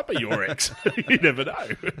your ex. You never know.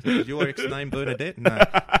 Is your ex name Bernadette? No.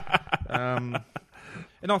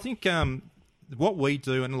 And I think what we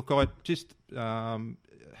do, and look, I just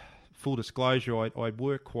full disclosure, I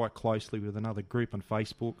work quite closely with another group on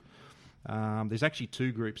Facebook. There's actually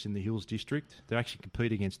two groups in the Hills District. They actually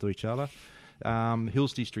compete against each other.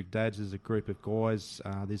 Hills District Dads is a group of guys.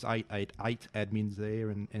 There's eight admins there,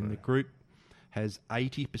 and the group has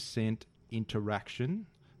 80% interaction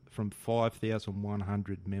from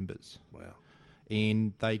 5,100 members. Wow.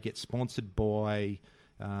 And they get sponsored by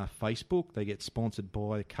Facebook. They get sponsored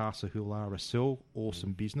by Castle Hill RSL,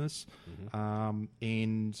 awesome business. Mm-hmm.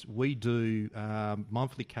 And we do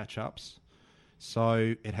monthly catch-ups.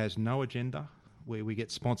 So it has no agenda, where we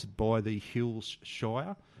get sponsored by the Hills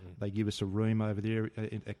Shire. They give us a room over there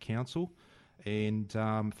at council, and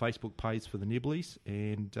Facebook pays for the nibblies,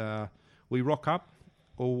 and we rock up,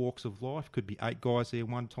 all walks of life. Could be 8 guys there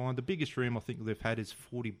one time. The biggest room I think they've had is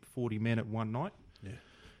 40 men at one night.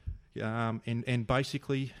 Yeah. And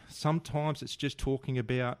basically, sometimes it's just talking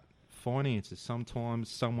about finances. Sometimes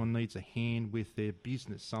someone needs a hand with their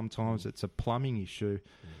business. Sometimes it's a plumbing issue.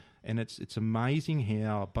 And it's amazing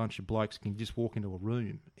how a bunch of blokes can just walk into a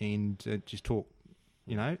room and just talk.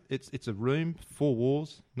 You know, it's a room, 4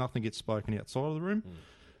 walls, nothing gets spoken outside of the room.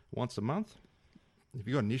 Once a month. If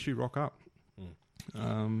you've got an issue, rock up.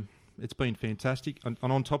 It's been fantastic. And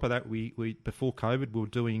on top of that, we before COVID, we were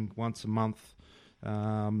doing once a month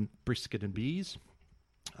brisket and beers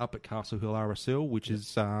up at Castle Hill RSL, which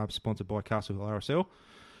is sponsored by Castle Hill RSL.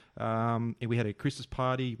 And we had a Christmas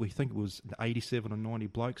party. We think it was 87 or 90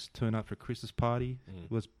 blokes turn up for a Christmas party.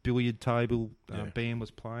 It was billiard table, band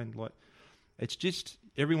was playing. Like, it's just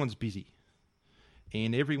everyone's busy,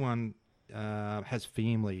 and everyone has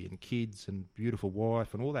family and kids and beautiful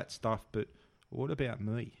wife and all that stuff. But what about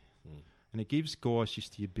me? And it gives guys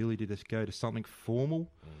just the ability to go to something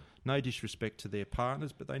formal. No disrespect to their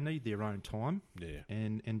partners, but they need their own time. Yeah.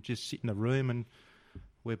 And just sit in a room and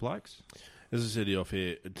we're blokes. As I said to you off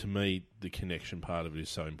here, to me, the connection part of it is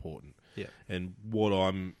so important. Yeah. And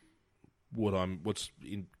what's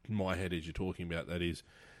in my head as you're talking about that is,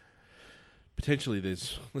 potentially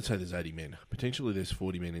let's say there's 80 men. Potentially there's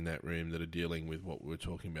 40 men in that room that are dealing with what we were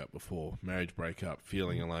talking about before. Marriage breakup,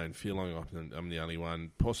 feeling alone, feeling like I'm the only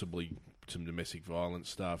one, possibly some domestic violence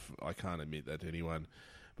stuff. I can't admit that to anyone.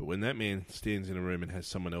 But when that man stands in a room and has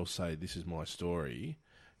someone else say, "This is my story,"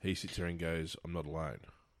 he sits there and goes, "I'm not alone."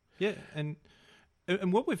 Yeah, and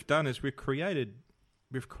what we've done is we've created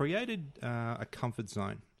a comfort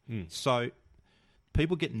zone. So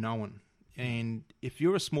people get known. And if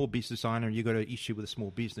you're a small business owner and you've got an issue with a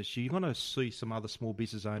small business, you're going to see some other small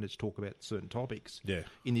business owners talk about certain topics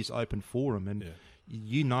in this open forum. And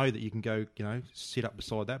you know that you can go, sit up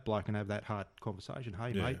beside that bloke and have that hard conversation.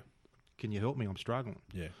 Hey, mate, can you help me? I'm struggling.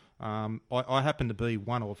 Yeah. I happen to be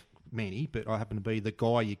one of many, but I happen to be the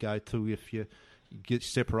guy you go to if you get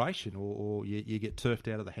separation or you get turfed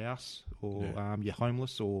out of the house or you're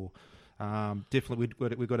homeless or definitely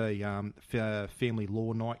we've got a family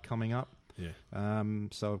law night coming up. Yeah.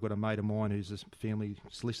 So I've got a mate of mine who's a family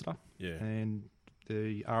solicitor. Yeah. And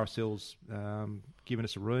the RSL's given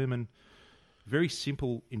us a room and very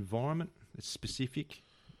simple environment. It's specific.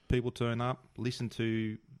 People turn up, listen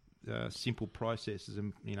to simple processes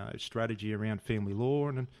and strategy around family law,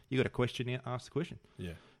 and then you got a question, ask the question.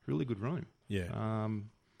 Yeah. Really good room. Yeah.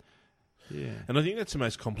 Yeah. And I think that's the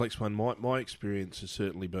most complex one. My experience has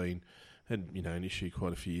certainly been, had an issue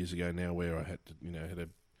quite a few years ago now where I had to,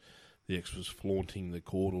 the ex was flaunting the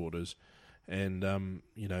court orders, and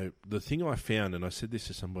the thing I found, and I said this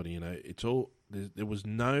to somebody, it's all there was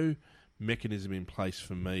no mechanism in place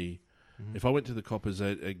for me. Mm-hmm. If I went to the coppers,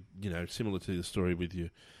 similar to the story with you,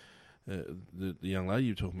 the young lady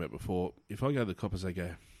you were talking about before, if I go to the coppers, they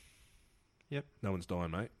go, "Yep, no one's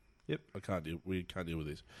dying, mate. Yep. We can't deal with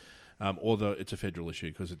this. Although it's a federal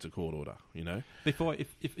issue because it's a court order, you know.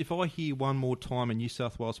 If I hear one more time a New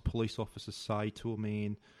South Wales police officer say to a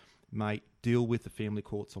man, mate, deal with the family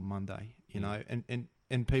courts on Monday, you know,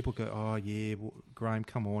 and people go, oh yeah, well, Graham,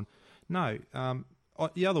 come on. No,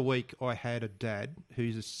 the other week I had a dad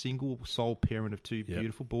who's a single sole parent of two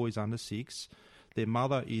beautiful boys under 6. Their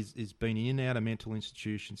mother is been in and out of mental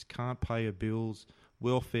institutions, can't pay her bills,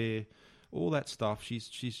 welfare, all that stuff. She's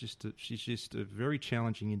just a very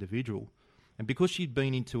challenging individual, and because she'd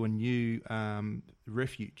been into a new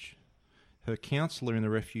refuge, her counsellor in the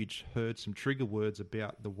refuge heard some trigger words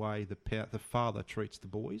about the way the father treats the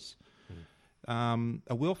boys.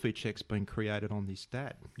 A welfare check's been created on this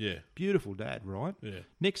dad. Yeah, beautiful dad, right? Yeah.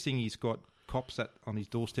 Next thing, he's got cops on his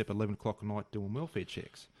doorstep at 11 o'clock at night doing welfare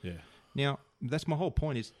checks. Yeah. Now that's my whole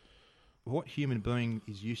point: is what human being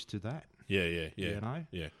is used to that? Yeah. You know.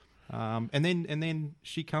 Yeah. And then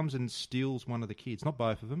she comes and steals one of the kids, not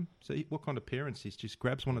both of them. So what kind of parents is? Just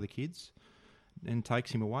grabs one of the kids and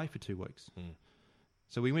takes him away for 2 weeks.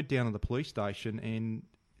 So we went down to the police station, and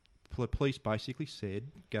the police basically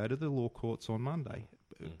said, go to the law courts on Monday.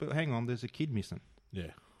 But hang on, there's a kid missing.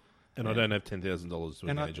 Yeah. And I don't have $10,000 to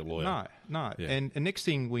engage a lawyer. No. Yeah. And next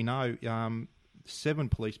thing we know, 7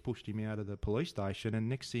 police pushed him out of the police station, and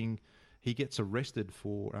next thing he gets arrested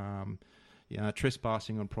for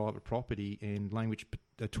trespassing on private property and language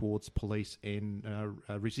towards police and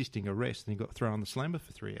resisting arrest, and he got thrown on the slammer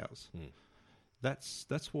for 3 hours.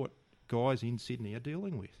 That's what guys in Sydney are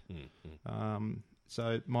dealing with.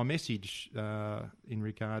 So my message in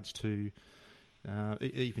regards to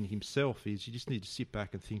even himself is you just need to sit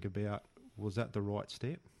back and think about, was that the right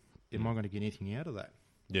step? Am I going to get anything out of that?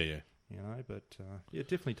 Yeah. You know, but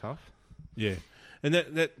definitely tough. Yeah, and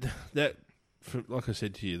that like I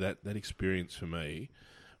said to you, that experience for me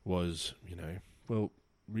was, you know, well,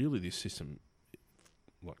 really this system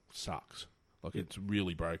sucks. It's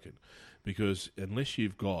really broken, because unless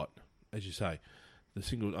you've got, as you say, the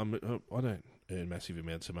single, I don't earn massive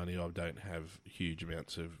amounts of money. I don't have huge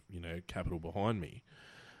amounts of, you know, capital behind me,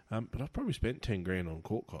 but I've probably spent $10,000 on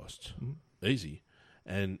court costs, easy,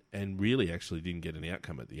 and really actually didn't get an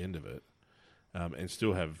outcome at the end of it, and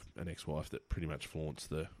still have an ex-wife that pretty much flaunts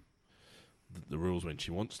the rules when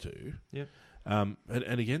she wants to. Yep. And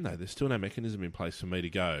again, though, there's still no mechanism in place for me to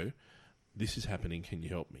go, this is happening, can you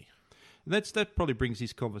help me? That probably brings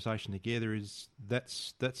this conversation together.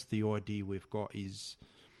 That's the idea we've got, is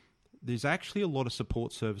there's actually a lot of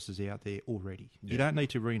support services out there already. Yeah. You don't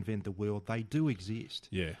need to reinvent the wheel. They do exist.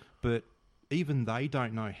 Yeah. But even they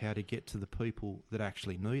don't know how to get to the people that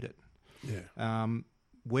actually need it. Yeah.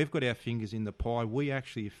 We've got our fingers in the pie. We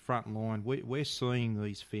actually front line. We're seeing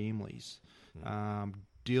these families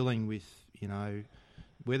dealing with, you know,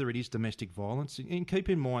 whether it is domestic violence. And keep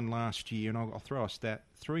in mind, last year, and I'll throw a stat,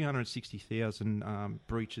 360,000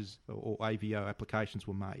 breaches or AVO applications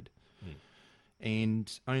were made.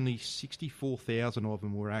 And only 64,000 of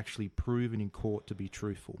them were actually proven in court to be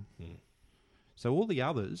truthful. So all the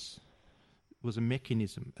others was a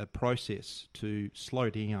mechanism, a process to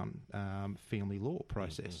slow down family law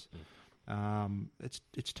process.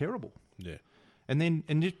 It's terrible. Yeah.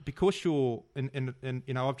 And because you're and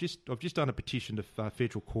you know, I've just done a petition to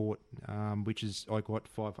federal court, which is I got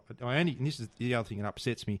and this is the other thing that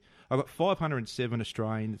upsets me. I got 507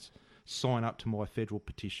 Australians sign up to my federal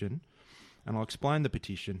petition, and I'll explain the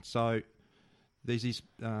petition. So there's this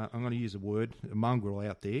I'm going to use a mongrel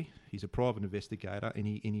out there. He's a private investigator, and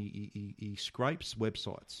he scrapes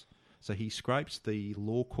websites. So he scrapes the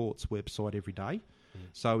law court's website every day.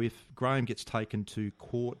 So if Graham gets taken to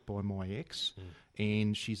court by my ex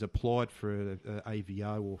and she's applied for a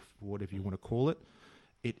AVO or whatever you want to call it,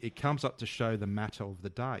 it comes up to show the matter of the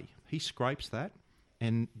day. He scrapes that,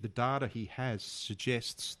 and the data he has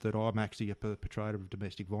suggests that I'm actually a perpetrator of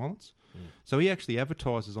domestic violence. So he actually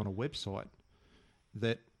advertises on a website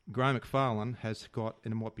that Graham McFarlane has got,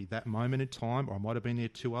 and it might be that moment in time, or I might have been there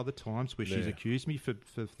 2 other times where she's accused me for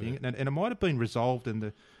things, and it might have been resolved, and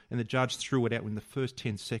the judge threw it out in the first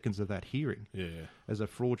 10 seconds of that hearing as a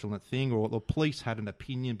fraudulent thing, or the police had an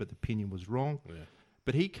opinion, but the opinion was wrong.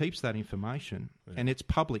 But he keeps that information, and it's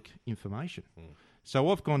public information. So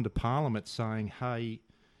I've gone to Parliament saying, hey,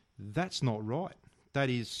 that's not right. That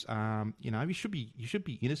is, you should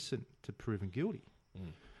be innocent to proven guilty.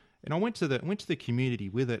 And I went to the community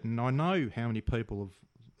with it, and I know how many people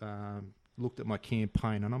have looked at my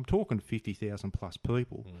campaign, and I'm talking 50,000 plus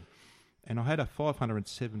people. And I had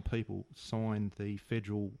 507 people sign the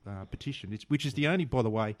federal petition, which is the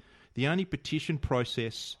only petition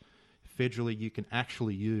process federally you can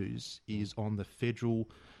actually use is on the federal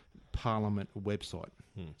Parliament website.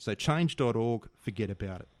 So change.org, forget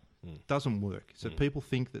about it. Doesn't work. So people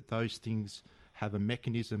think that those things have a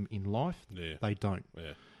mechanism in life. Yeah. They don't.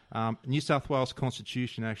 Yeah. New South Wales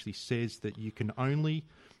Constitution actually says that you can only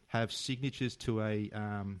have signatures to a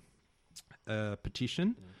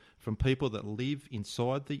petition from people that live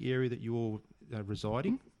inside the area that you're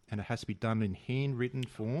residing, and it has to be done in handwritten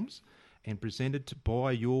forms and presented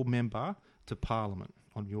by your member to Parliament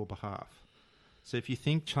on your behalf. So if you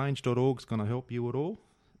think change.org is going to help you at all,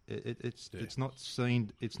 it's not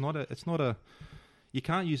seen. It's not a. You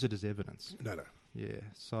can't use it as evidence. No. Yeah.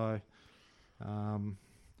 So,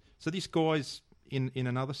 so this guy's in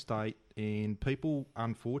another state, and people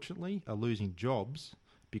unfortunately are losing jobs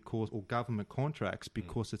or government contracts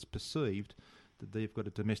because it's perceived that they've got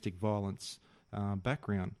a domestic violence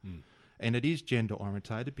background. And it is gender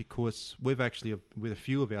orientated because we've actually, with a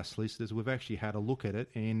few of our solicitors, we've actually had a look at it,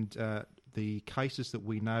 and the cases that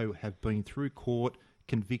we know have been through court,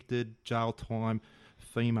 convicted, jail time,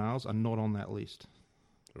 females are not on that list.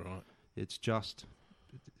 Right. It's just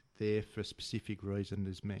there for a specific reason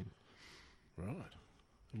as men.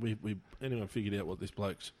 Right. Anyone figured out what this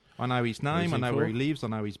bloke's... I know his name, I know where he lives, I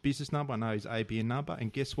know his business number, I know his ABN number,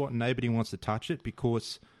 and guess what? Nobody wants to touch it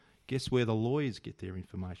because guess where the lawyers get their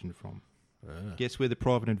information from? Guess where the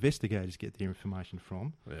private investigators get their information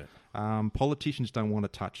from? Yeah. Politicians don't want to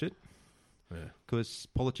touch it because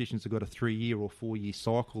Yeah. politicians have got a 3-year or 4-year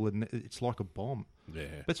cycle, and it's like a bomb.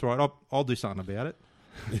 Yeah. That's right. I'll do something about it.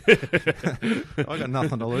 I got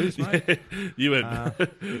nothing to lose, mate. You have.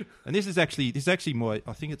 And this is actually my.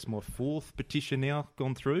 I think it's my 4th petition now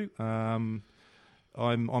gone through. I'm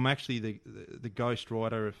actually the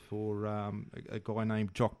ghostwriter for a guy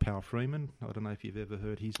named Jock Powell Freeman. I don't know if you've ever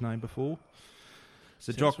heard his name before.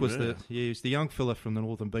 So Sounds Jock was familiar. he was the young fella from the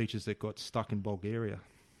Northern Beaches that got stuck in Bulgaria,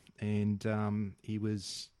 and he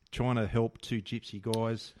was trying to help 2 gypsy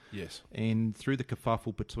guys. Yes. And through the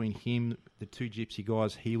kerfuffle between him, the 2 gypsy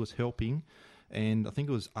guys he was helping, and I think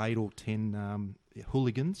it was 8 or 10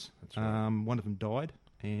 hooligans. That's right. One of them died,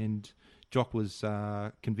 and Jock was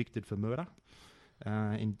convicted for murder.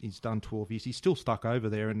 And he's done 12 years. He's still stuck over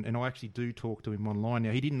there, and I actually do talk to him online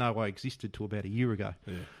now. He didn't know I existed till about a year ago.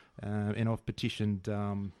 Yeah. And I've petitioned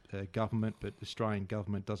government, but the Australian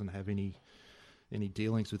government doesn't have any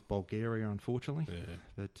dealings with Bulgaria, unfortunately. Yeah.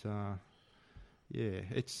 But yeah,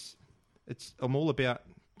 it's I'm all about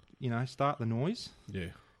start the noise, Yeah.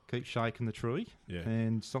 keep shaking the tree, Yeah.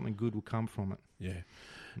 and something good will come from it. Yeah.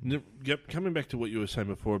 Now, coming back to what you were saying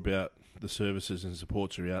before about the services and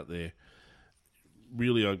supports are out there,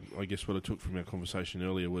 really, I guess what I took from our conversation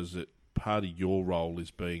earlier was that part of your role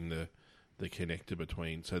is being the connector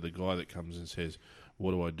between, so the guy that comes and says,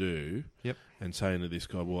 what do I do? Yep. And saying to this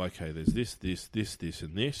guy, well, okay, there's this,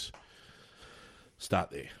 and this. Start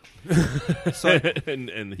there. So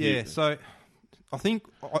and yeah, so I think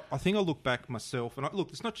I look back myself, and look,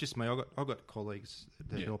 it's not just me. I got colleagues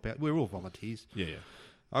that help out. We're all volunteers. Yeah.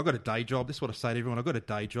 I've got a day job. This is what I say to everyone. I've got a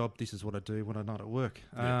day job. This is what I do when I'm not at work.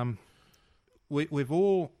 Yeah. We've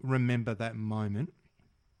all remember that moment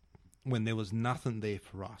when there was nothing there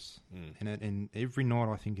for us. And every night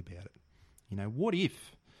I think about it. What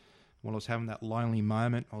if, when I was having that lonely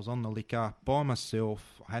moment, I was on the liquor by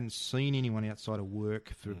myself, I hadn't seen anyone outside of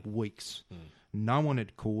work for weeks. No one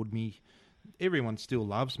had called me. Everyone still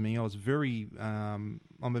loves me. I was very, I'm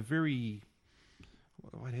a very,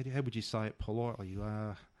 how would you say it politely?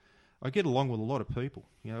 I get along with a lot of people.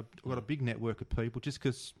 I've got a big network of people just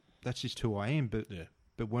because that's just who I am.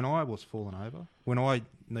 But when I was falling over, when I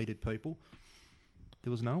needed people,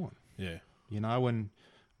 there was no one. Yeah. And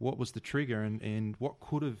what was the trigger and what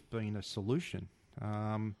could have been a solution?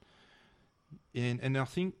 And I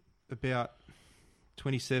think about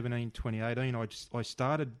 2017, 2018, I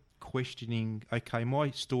started questioning, okay,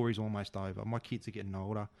 my story's almost over. My kids are getting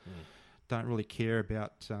older. Don't really care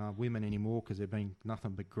about women anymore because they've been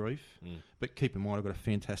nothing but grief. But keep in mind, I've got a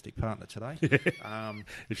fantastic partner today.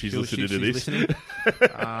 If she's listening to this. Listening.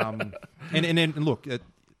 And then, look,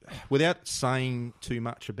 without saying too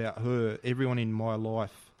much about her, everyone in my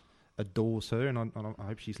life adores her, and I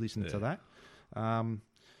hope she's listening to that.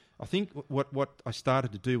 I think what I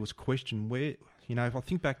started to do was question where, if I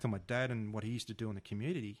think back to my dad and what he used to do in the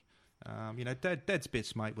community, Dad's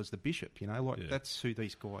best mate was the bishop, that's who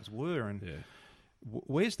these guys were, and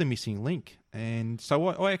where's the missing link? And so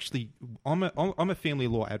I'm a family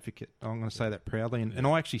law advocate. I'm going to say that proudly, and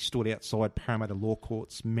I actually stood outside Parramatta Law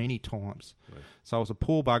Courts many times. Right. So I was a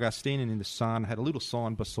poor bugger standing in the sun, had a little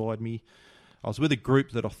sign beside me. I was with a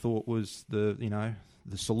group that I thought was the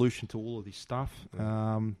solution to all of this stuff.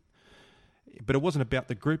 but it wasn't about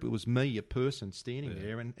the group. It was me, a person standing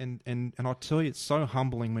there. And I tell you, it's so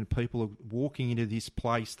humbling when people are walking into this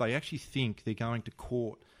place. They actually think they're going to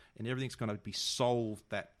court and everything's going to be solved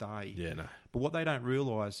that day. Yeah, no. But what they don't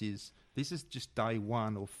realise is this is just day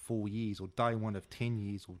one of 4 years, or day one of 10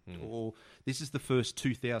 years, or this is the first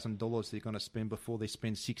 $2,000 they're going to spend before they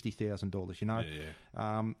spend $60,000, you know?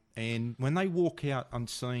 Yeah. And when they walk out, I'm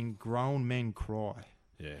seeing grown men cry.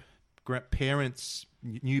 Yeah. Parents,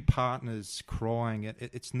 new partners crying.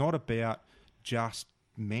 It's not about just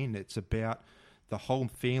men. It's about the whole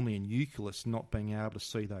family and nucleus not being able to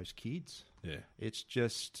see those kids. Yeah. It's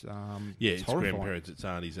just it's horrifying. grandparents, it's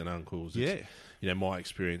aunties and uncles. Yeah. It's, you know, my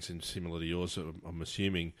experience, and similar to yours, I'm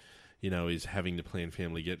assuming, you know, is having to plan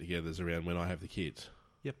family get-togethers around when I have the kids.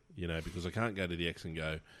 Yep. You know, because I can't go to the ex and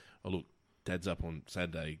go, oh, look, Dad's up on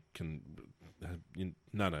Saturday.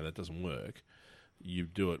 No, that doesn't work. You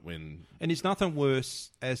do it when... And it's nothing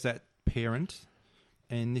worse as that parent,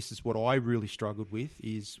 and this is what I really struggled with,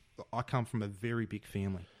 is I come from a very big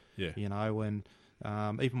family. Yeah. You know, and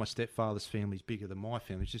even my stepfather's family is bigger than my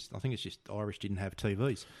family. I think it's just Irish didn't have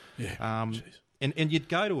TVs. Yeah. And you'd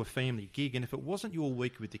go to a family gig, and if it wasn't your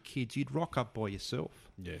week with the kids, you'd rock up by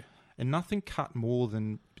yourself. Yeah. And nothing cut more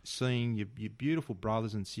than seeing your beautiful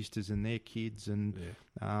brothers and sisters and their kids, and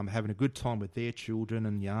having a good time with their children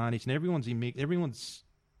and your aunties, and everyone's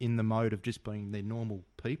in the mode of just being their normal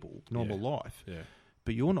people, normal life. Yeah.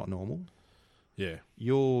 But you're not normal. Yeah.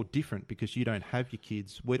 You're different because you don't have your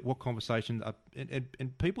kids. What conversation?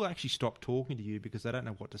 And people actually stop talking to you because they don't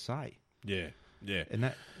know what to say. Yeah. Yeah.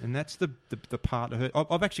 And that's the part of her.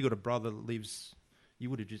 I've actually got a brother that lives, you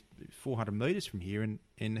would have just 400 metres from here,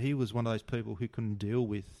 and he was one of those people who couldn't deal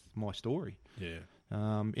with my story. Yeah.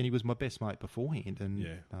 And he was my best mate beforehand. And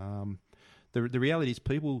yeah. The reality is,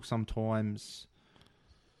 people sometimes,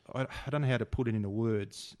 I don't know how to put it into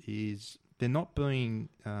words, is they're not being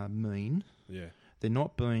mean. Yeah. They're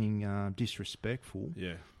not being disrespectful.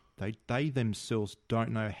 Yeah. They themselves don't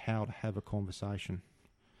know how to have a conversation.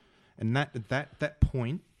 And that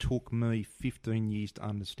point took me 15 years to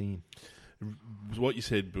understand. What you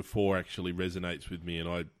said before actually resonates with me, and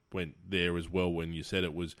I went there as well when you said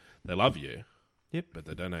it, was they love you, but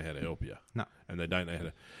they don't know how to help you. No. And they don't know how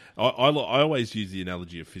to... I always use the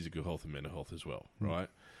analogy of physical health and mental health as well, right?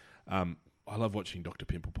 I love watching Dr.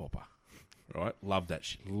 Pimple Popper, right? Love that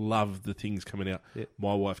shit. Love the things coming out. Yep.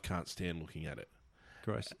 My wife can't stand looking at it.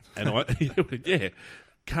 Gross. And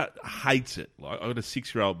hates it. Like, I got a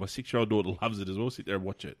 6-year-old. My 6-year-old daughter loves it as well. Sit there and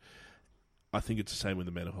watch it. I think it's the same with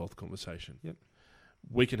the mental health conversation. Yep.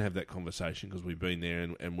 We can have that conversation because we've been there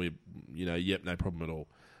and we're, no problem at all.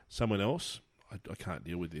 Someone else, I can't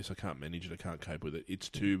deal with this. I can't manage it. I can't cope with it. It's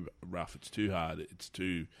too rough. It's too hard.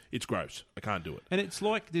 It's gross. I can't do it. And it's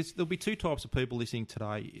like there'll be two types of people listening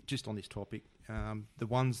today just on this topic. The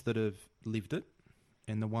ones that have lived it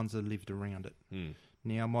and the ones that have lived around it. Mm.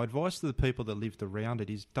 Now, my advice to the people that lived around it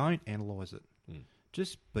is don't analyse it. Mm.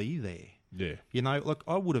 Just be there. Yeah. Look,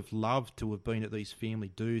 I would have loved to have been at these family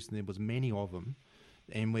dues, and there was many of them.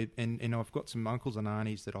 And I've got some uncles and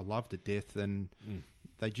aunties that I love to death, and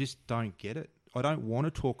they just don't get it. I don't want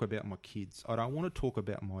to talk about my kids. I don't want to talk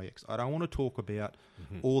about my ex. I don't want to talk about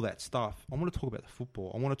all that stuff. I want to talk about the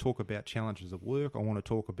football. I want to talk about challenges of work. I want to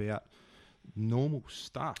talk about normal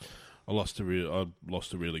stuff. I lost a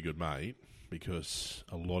really good mate because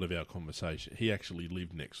a lot of our conversation, he actually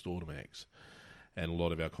lived next door to Max, and a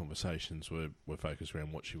lot of our conversations were focused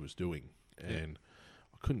around what she was doing, and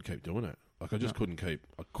I couldn't keep doing it. Like, I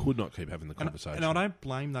could not keep having the conversation. And I don't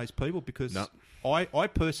blame those people because I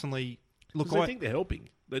personally... Look, they think they're helping.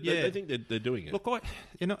 They think they're doing it. Look,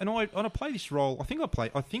 I play this role. I think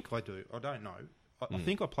I do. I don't know. I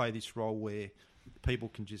think I play this role where people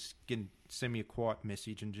can just send me a quiet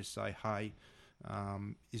message and just say, "Hey,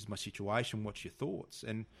 this is my situation. What's your thoughts?"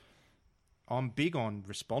 And I'm big on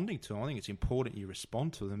responding to them. I think it's important you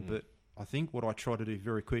respond to them. But I think what I try to do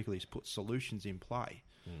very quickly is put solutions in play.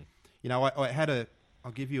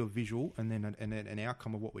 I'll give you a visual, and then an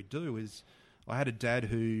outcome of what we do is. I had a dad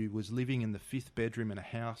who was living in the 5th bedroom in a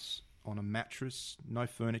house on a mattress, no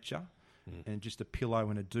furniture, and just a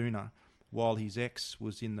pillow and a doona, while his ex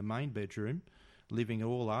was in the main bedroom, living it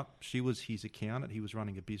all up. She was his accountant. He was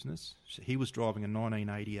running a business. He was driving a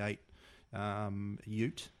 1988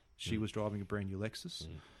 Ute. She was driving a brand new Lexus.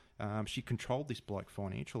 She controlled this bloke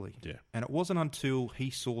financially. Yeah. And it wasn't until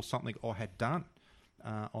he saw something I had done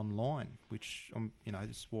online, which,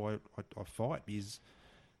 this is why I fight, is...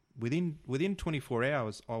 Within 24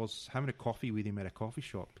 hours, I was having a coffee with him at a coffee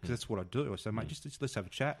shop because that's what I do. I said, mate, just let's have a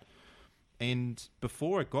chat. And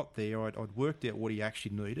before I got there, I'd worked out what he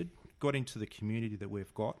actually needed, got into the community that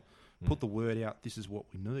we've got, put the word out, this is what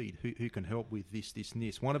we need, who can help with this, this, and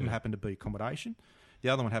this. One of them happened to be accommodation. The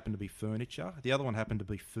other one happened to be furniture. The other one happened to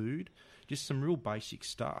be food. Just some real basic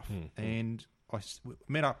stuff. And I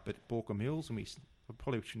met up at Borkham Hills, and I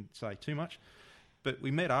probably shouldn't say too much, but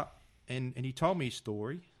we met up, and he told me his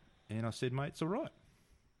story, and I said, mate, it's all right.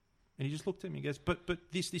 And he just looked at me and goes, but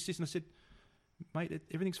this, and I said, mate,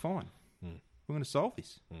 everything's fine. We're going to solve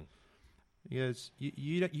this. He goes,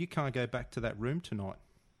 you can't go back to that room tonight.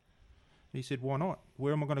 And he said, why not?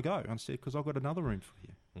 Where am I going to go? And I said, because I've got another room for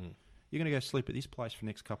you. You're going to go sleep at this place for the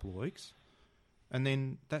next couple of weeks. And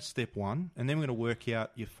then that's step one. And then we're going to work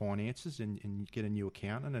out your finances and get a new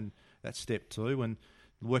accountant. And that's step two. And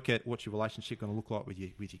work out what your relationship going to look like with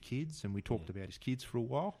your kids. And we talked about his kids for a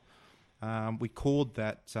while. We called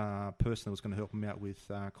that person that was going to help him out with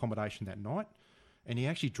accommodation that night. And he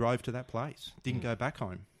actually drove to that place. Didn't go back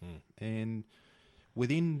home. And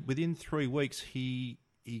within 3 weeks, he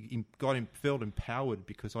felt empowered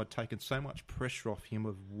because I'd taken so much pressure off him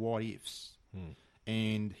of what ifs.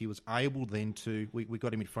 And he was able then we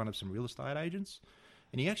got him in front of some real estate agents,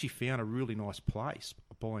 and he actually found a really nice place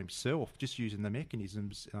by himself, just using the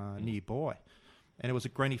mechanisms nearby. And it was a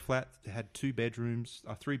granny flat that had 3 bedrooms,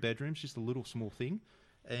 just a little small thing.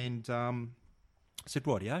 And I said,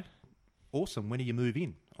 rightio, awesome, when do you move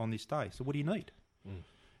in on this day? So what do you need?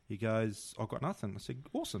 He goes, I've got nothing. I said,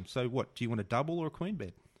 awesome. So what, do you want a double or a queen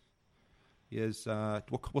bed? He goes,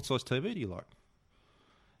 what size TV do you like?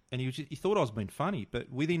 And he thought I was being funny,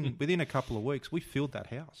 but within a couple of weeks, we filled that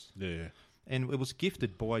house. Yeah. And it was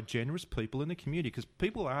gifted by generous people in the community, because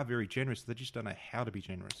people are very generous. They just don't know how to be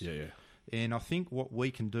generous. Yeah. And I think what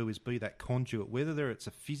we can do is be that conduit, whether it's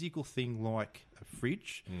a physical thing like a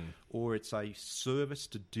fridge or it's a service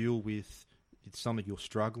to deal with something you're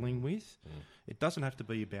struggling with. It doesn't have to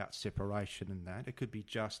be about separation and that. It could be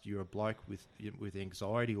just you're a bloke with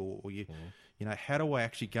anxiety, or you know, how do I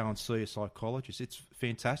actually go and see a psychologist? It's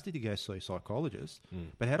fantastic to go see a psychologist,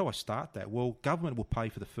 but how do I start that? Well, government will pay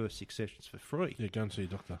for the first 6 sessions for free. Yeah, go and see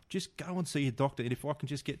your doctor. Just go and see your doctor, and if I can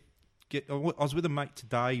just get. I was with a mate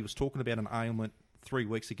today. He was talking about an ailment 3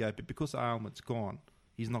 weeks ago, but because the ailment's gone,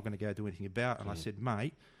 he's not going to go do anything about it. And I said,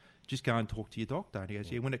 mate, just go and talk to your doctor. And he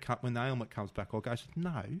goes, yeah, when the ailment comes back, I'll go. I said,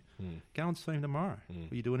 no, go and see him tomorrow.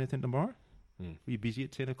 Will you do anything tomorrow? Are you busy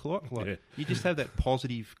at 10 o'clock? You just have that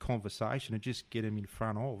positive conversation and just get him in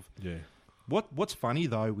front of. Yeah. What's funny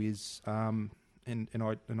though is, and I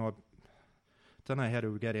don't know how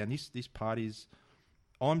to go down this part is,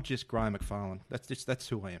 I'm just Graham McFarlane. That's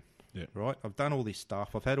who I am. Yeah. Right. I've done all this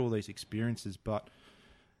stuff. I've had all these experiences, but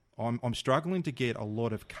I'm struggling to get a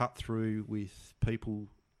lot of cut through with people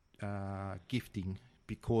gifting,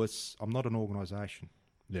 because I'm not an organisation.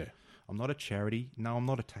 Yeah. I'm not a charity. No, I'm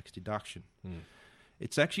not a tax deduction.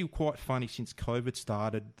 It's actually quite funny since COVID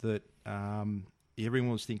started that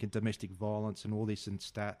everyone was thinking domestic violence and all this and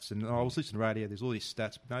stats. And I was listening to radio, there's all these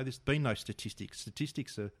stats. No, there's been no statistics.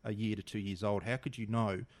 Statistics are a year to 2 years old. How could you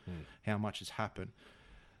know how much has happened?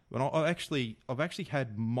 But I've actually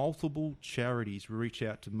had multiple charities reach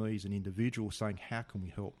out to me as an individual saying, how can we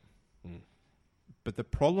help? But the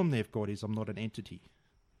problem they've got is I'm not an entity.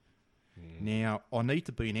 Now, I need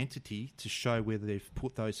to be an entity to show whether they've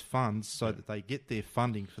put those funds so that they get their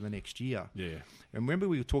funding for the next year. Yeah. And remember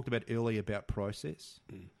we talked about earlier about process?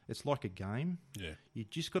 It's like a game. Yeah. You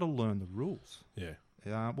just got to learn the rules. Yeah.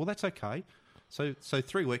 Well, that's okay. So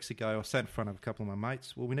 3 weeks ago, I sat in front of a couple of my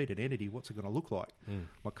mates. Well, we need an entity. What's it going to look like?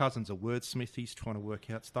 My cousin's a wordsmith. He's trying to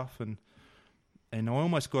work out stuff. And I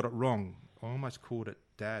almost got it wrong. I almost called it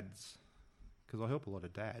dads, because I help a lot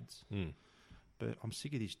of dads. But I'm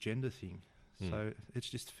sick of this gender thing. So it's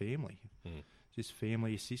just family. Just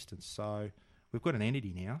family assistance. So we've got an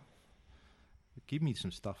entity now. Give me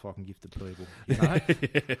some stuff I can give to people. You know?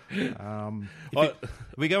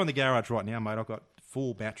 If we go in the garage right now, mate, I've got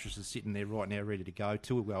 4 mattresses sitting there right now ready to go.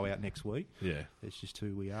 2 will go out next week. Yeah. It's just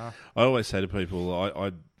who we are. I always say to people,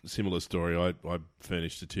 I similar story, I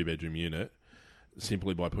furnished a 2-bedroom unit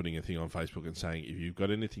simply by putting a thing on Facebook and saying, if you've got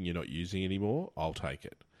anything you're not using anymore, I'll take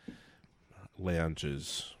it.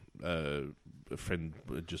 Lounges. A friend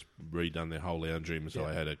had just redone their whole lounge room, so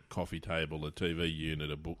I had a coffee table, a TV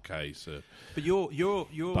unit, a bookcase, but you're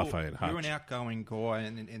buffet and hutch. You're an outgoing guy,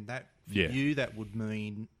 and that for you that would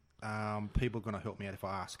mean people are going to help me out if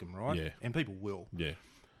I ask them, right? Yeah. And people will. Yeah.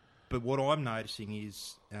 But what I'm noticing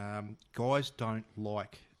is guys don't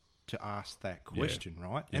like to ask that question,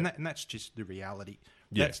 right? Yeah. And that's just the reality.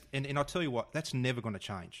 That's, and I'll tell you what, that's never going to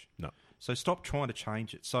change. No. So stop trying to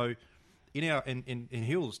change it. So in our in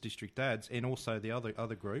Hills District Dads, and also the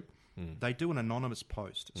other group, they do an anonymous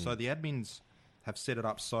post. So the admins have set it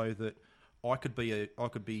up so that I could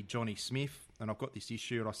be Johnny Smith, and I've got this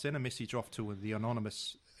issue, and I send a message off to the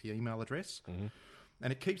anonymous email address,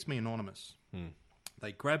 and it keeps me anonymous.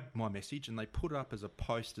 They grab my message and they put it up as a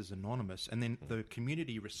post as anonymous, and then the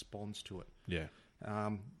community responds to it. Yeah.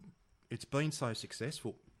 It's been so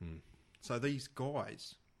successful. So these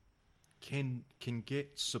guys can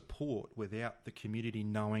get support without the community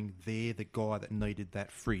knowing they're the guy that needed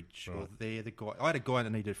that fridge, or they're the guy. I had a guy that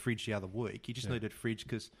needed a fridge the other week. He just needed a fridge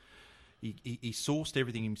because he sourced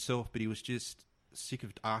everything himself, but he was just sick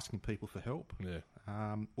of asking people for help.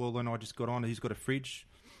 Yeah. Well, then I just got on. He's got a fridge.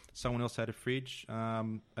 Someone else had a fridge,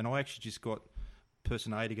 and I actually just got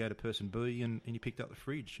person A to go to person B, and he picked up the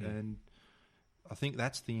fridge. And I think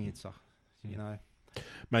that's the answer. You know,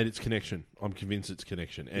 mate, it's connection. I'm convinced it's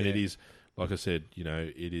connection, and it is, like I said, you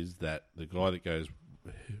know, it is that the guy that goes,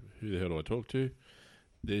 who the hell do I talk to?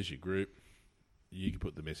 There's your group. You can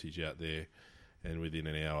put the message out there, and within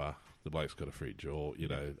an hour, the bloke's got a fridge, or you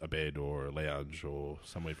know, a bed, or a lounge, or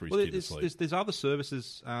somewhere for his kid to sleep. There's other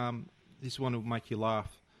services. This one will make you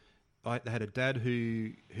laugh. I had a dad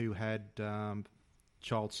who had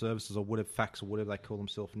child services, or whatever, fax, or whatever they call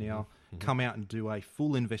themselves now, come out and do a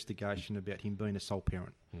full investigation about him being a sole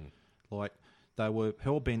parent. Like, they were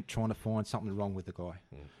hell-bent trying to find something wrong with the guy.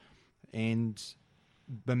 And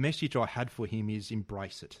the message I had for him is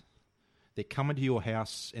embrace it. They're coming to your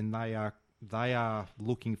house and they are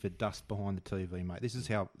looking for dust behind the TV, mate. This is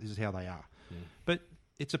how they are. But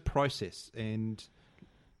it's a process, and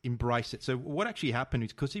embrace it. So what actually happened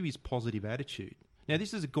is, because of his positive attitude. Now,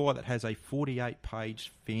 this is a guy that has a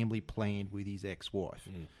 48-page family plan with his ex-wife.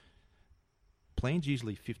 Plan's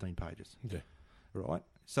usually 15 pages. Yeah. Right?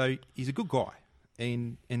 So he's a good guy.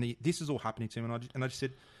 And this is all happening to him. And I just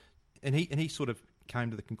said, and he sort of came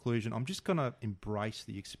to the conclusion, I'm just going to embrace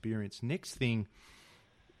the experience. Next thing,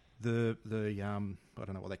 the I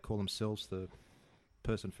don't know what they call themselves, the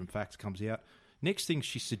person from Fax comes out. Next thing,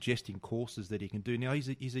 she's suggesting courses that he can do. Now,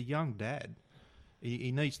 he's a young dad.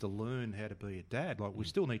 He needs to learn how to be a dad. Like, we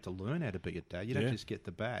still need to learn how to be a dad. You don't just get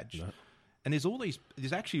the badge. No. And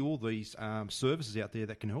there's actually all these services out there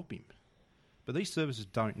that can help him. But these services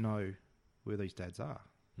don't know where these dads are.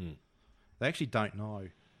 They actually don't know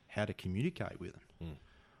how to communicate with them.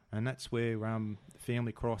 And that's where the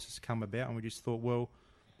family crisis come about. And we just thought, well,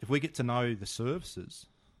 if we get to know the services,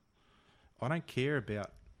 I don't care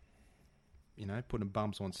about, you know, putting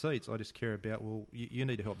bums on seats. I just care about, well, you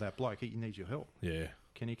need to help that bloke. He needs your help. Yeah.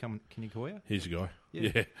 Can he come? Can he call you? Here's your guy.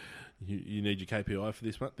 Yeah. You need your KPI for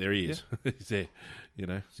this month? There he is. He's there. You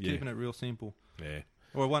know. Keeping it real simple. Yeah.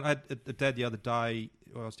 Well, I had a dad the other day.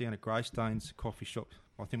 I was down at Greystones coffee shop.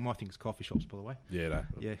 I think my thing's coffee shops, by the way. Yeah, no.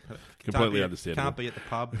 Yeah. Completely understandable. Can't be at the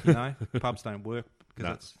pub, you know. Pubs don't work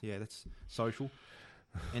because that's social.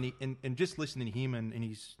 And just listening to him, and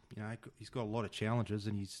he's, you know, he's got a lot of challenges,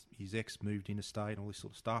 and his ex moved interstate and all this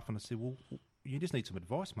sort of stuff. And I said, well, you just need some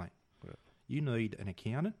advice, mate. Yeah. You need an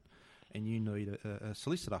accountant, and you need a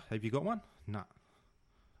solicitor. Have you got one? No.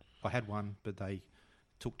 I had one, but they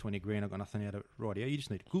took 20 grand. I got nothing out of it. Right, yeah, you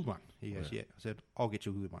just need a good one. He goes, yeah. I said, I'll get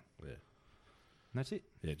you a good one. Yeah. And that's it.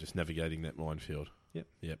 Yeah, just navigating that minefield.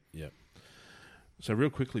 Yep. So real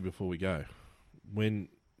quickly before we go, I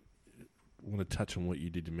want to touch on what you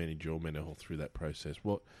did to manage your mental health through that process.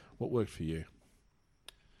 What worked for you?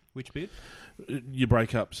 Which bit? Your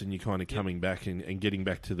breakups and you kind of coming back and getting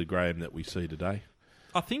back to the Graham that we see today.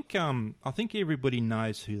 I think everybody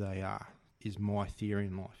knows who they are, is my theory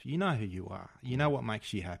in life. You know who you are. You know what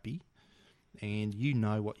makes you happy, and you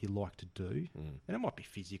know what you like to do. And it might be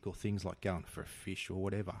physical things like going for a fish or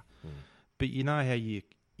whatever. But you know how you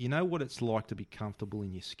know what it's like to be comfortable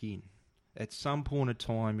in your skin. At some point of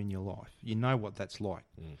time in your life, you know what that's like.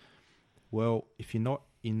 Well, if you're not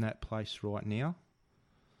in that place right now,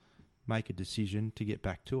 make a decision to get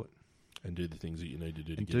back to it. And do the things that you need to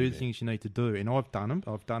do. And do the things you need to do. And I've done them.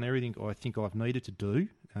 I've done everything I think I've needed to do,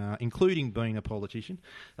 including being a politician,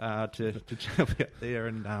 to jump out there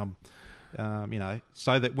and, you know,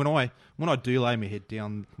 so that when I do lay my head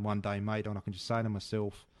down one day, mate, and I can just say to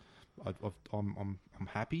myself, I'm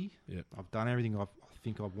happy. Yeah. I've done everything I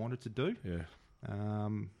think I wanted to do.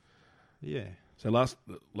 Yeah. So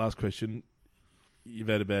last question. You've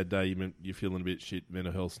had a bad day. You're feeling a bit shit.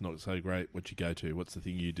 Mental health's not so great. What you go to? What's the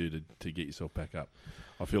thing you do to get yourself back up?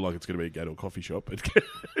 I feel like it's going to be go to a coffee shop.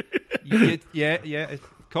 Yeah.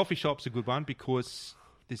 Coffee shop's a good one because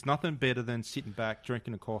there's nothing better than sitting back,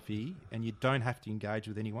 drinking a coffee, and you don't have to engage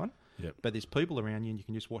with anyone. Yep. But there's people around you, and you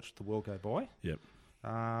can just watch the world go by. Yep.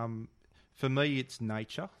 For me, it's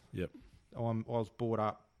nature. Yep. I was brought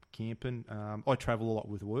up camping. I travel a lot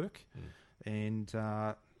with work, and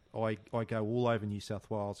I go all over New South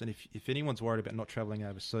Wales. And if anyone's worried about not travelling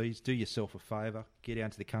overseas, do yourself a favour. Get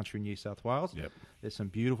out to the country in New South Wales. Yep. There's some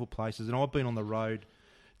beautiful places. And I've been on the road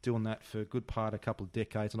doing that for a good part of a couple of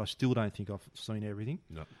decades, and I still don't think I've seen everything.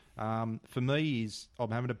 No. For me, is I'm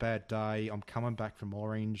having a bad day. I'm coming back from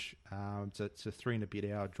Orange. It's a 3 and a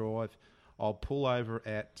bit hour drive. I'll pull over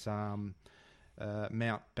at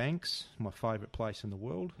Mount Banks, my favourite place in the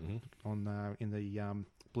world, in the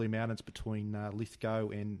Blue Mountains between Lithgow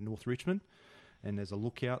and North Richmond. And there's a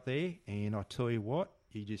lookout there. And I tell you what,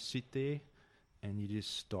 you just sit there and you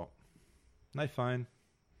just stop. No phone,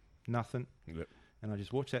 nothing. Yep. And I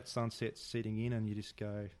just watch that sunset setting in, and you just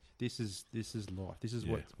go, "This is life. This is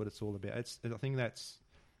what it's all about." I think that's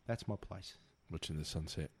my place. Watching the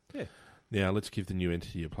sunset. Yeah. Now let's give the new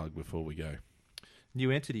entity a plug before we go.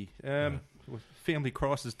 New entity,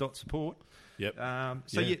 familycrisis.support. Yep. Why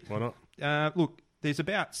not? Look, there's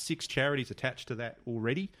about 6 charities attached to that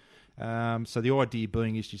already. So the idea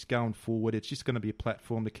being is just going forward, it's just going to be a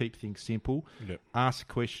platform to keep things simple. Yep. Ask a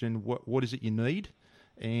question, what is it you need?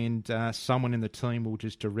 And someone in the team will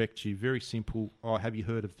just direct you. Very simple. Oh, have you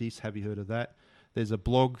heard of this? Have you heard of that? There's a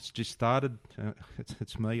blog that's just started.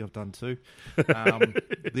 It's me. I've done 2.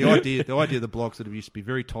 The idea of the blogs that used to be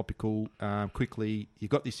very topical. Quickly,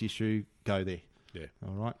 you've got this issue. Go there. Yeah.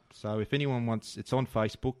 All right. So if anyone wants, it's on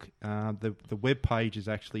Facebook. The web page is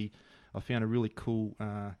actually, I found a really cool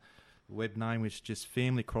web name, which is just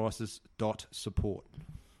familycrisis.support.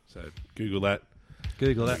 So Google that.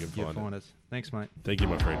 Google that. You can You'll find us. Thanks, mate. Thank you,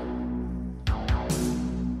 my friend.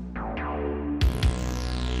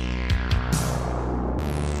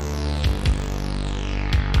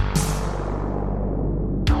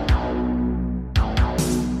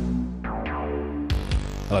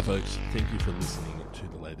 Hello, folks. Thank you for listening to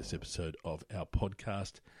the latest episode of our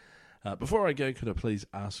podcast. Before I go, could I please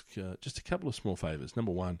ask just a couple of small favours?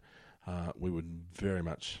 Number one, we would very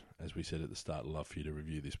much, as we said at the start, love for you to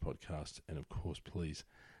review this podcast. And, of course, please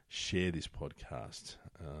share this podcast.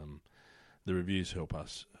 The reviews help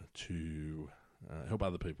us to help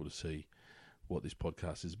other people to see what this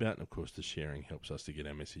podcast is about. And, of course, the sharing helps us to get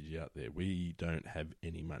our message out there. We don't have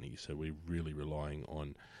any money, so we're really relying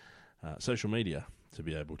on social media to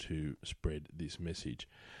be able to spread this message.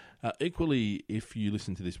 Equally, if you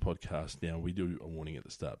listen to this podcast, now we do a warning at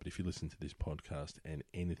the start, but if you listen to this podcast and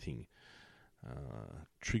anything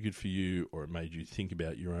triggered for you, or it made you think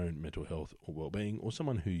about your own mental health or well-being, or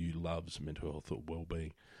someone who you love's mental health or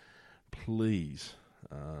well-being, please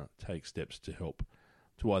take steps to help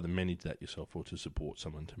to either manage that yourself or to support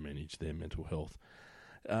someone to manage their mental health.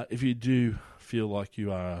 If you do feel like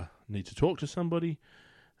you need to talk to somebody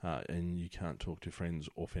and you can't talk to friends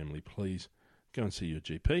or family, please go and see your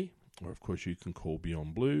GP, or of course you can call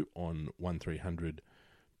Beyond Blue on 1300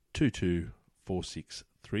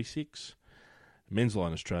 224636, Men's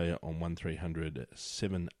Line Australia on 1300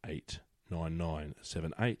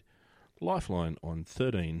 789978, Lifeline on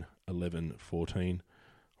 13 11 14,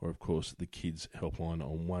 or of course the Kids Helpline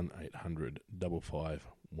on 1800 55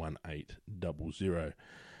 1800.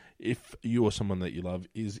 If you or someone that you love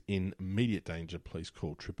is in immediate danger, please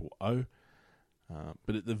call 000.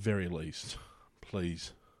 But at the very least,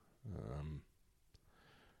 please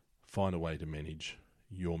find a way to manage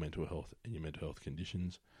your mental health and your mental health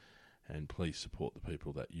conditions, and please support the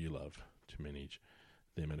people that you love to manage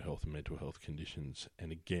their mental health and mental health conditions.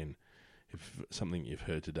 And again, if something you've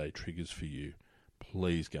heard today triggers for you,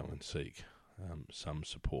 please go and seek some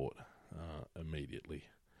support immediately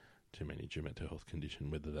to manage your mental health condition,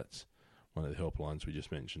 whether that's one of the helplines we just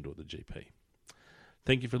mentioned or the GP.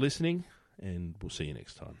 Thank you for listening, and we'll see you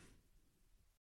next time.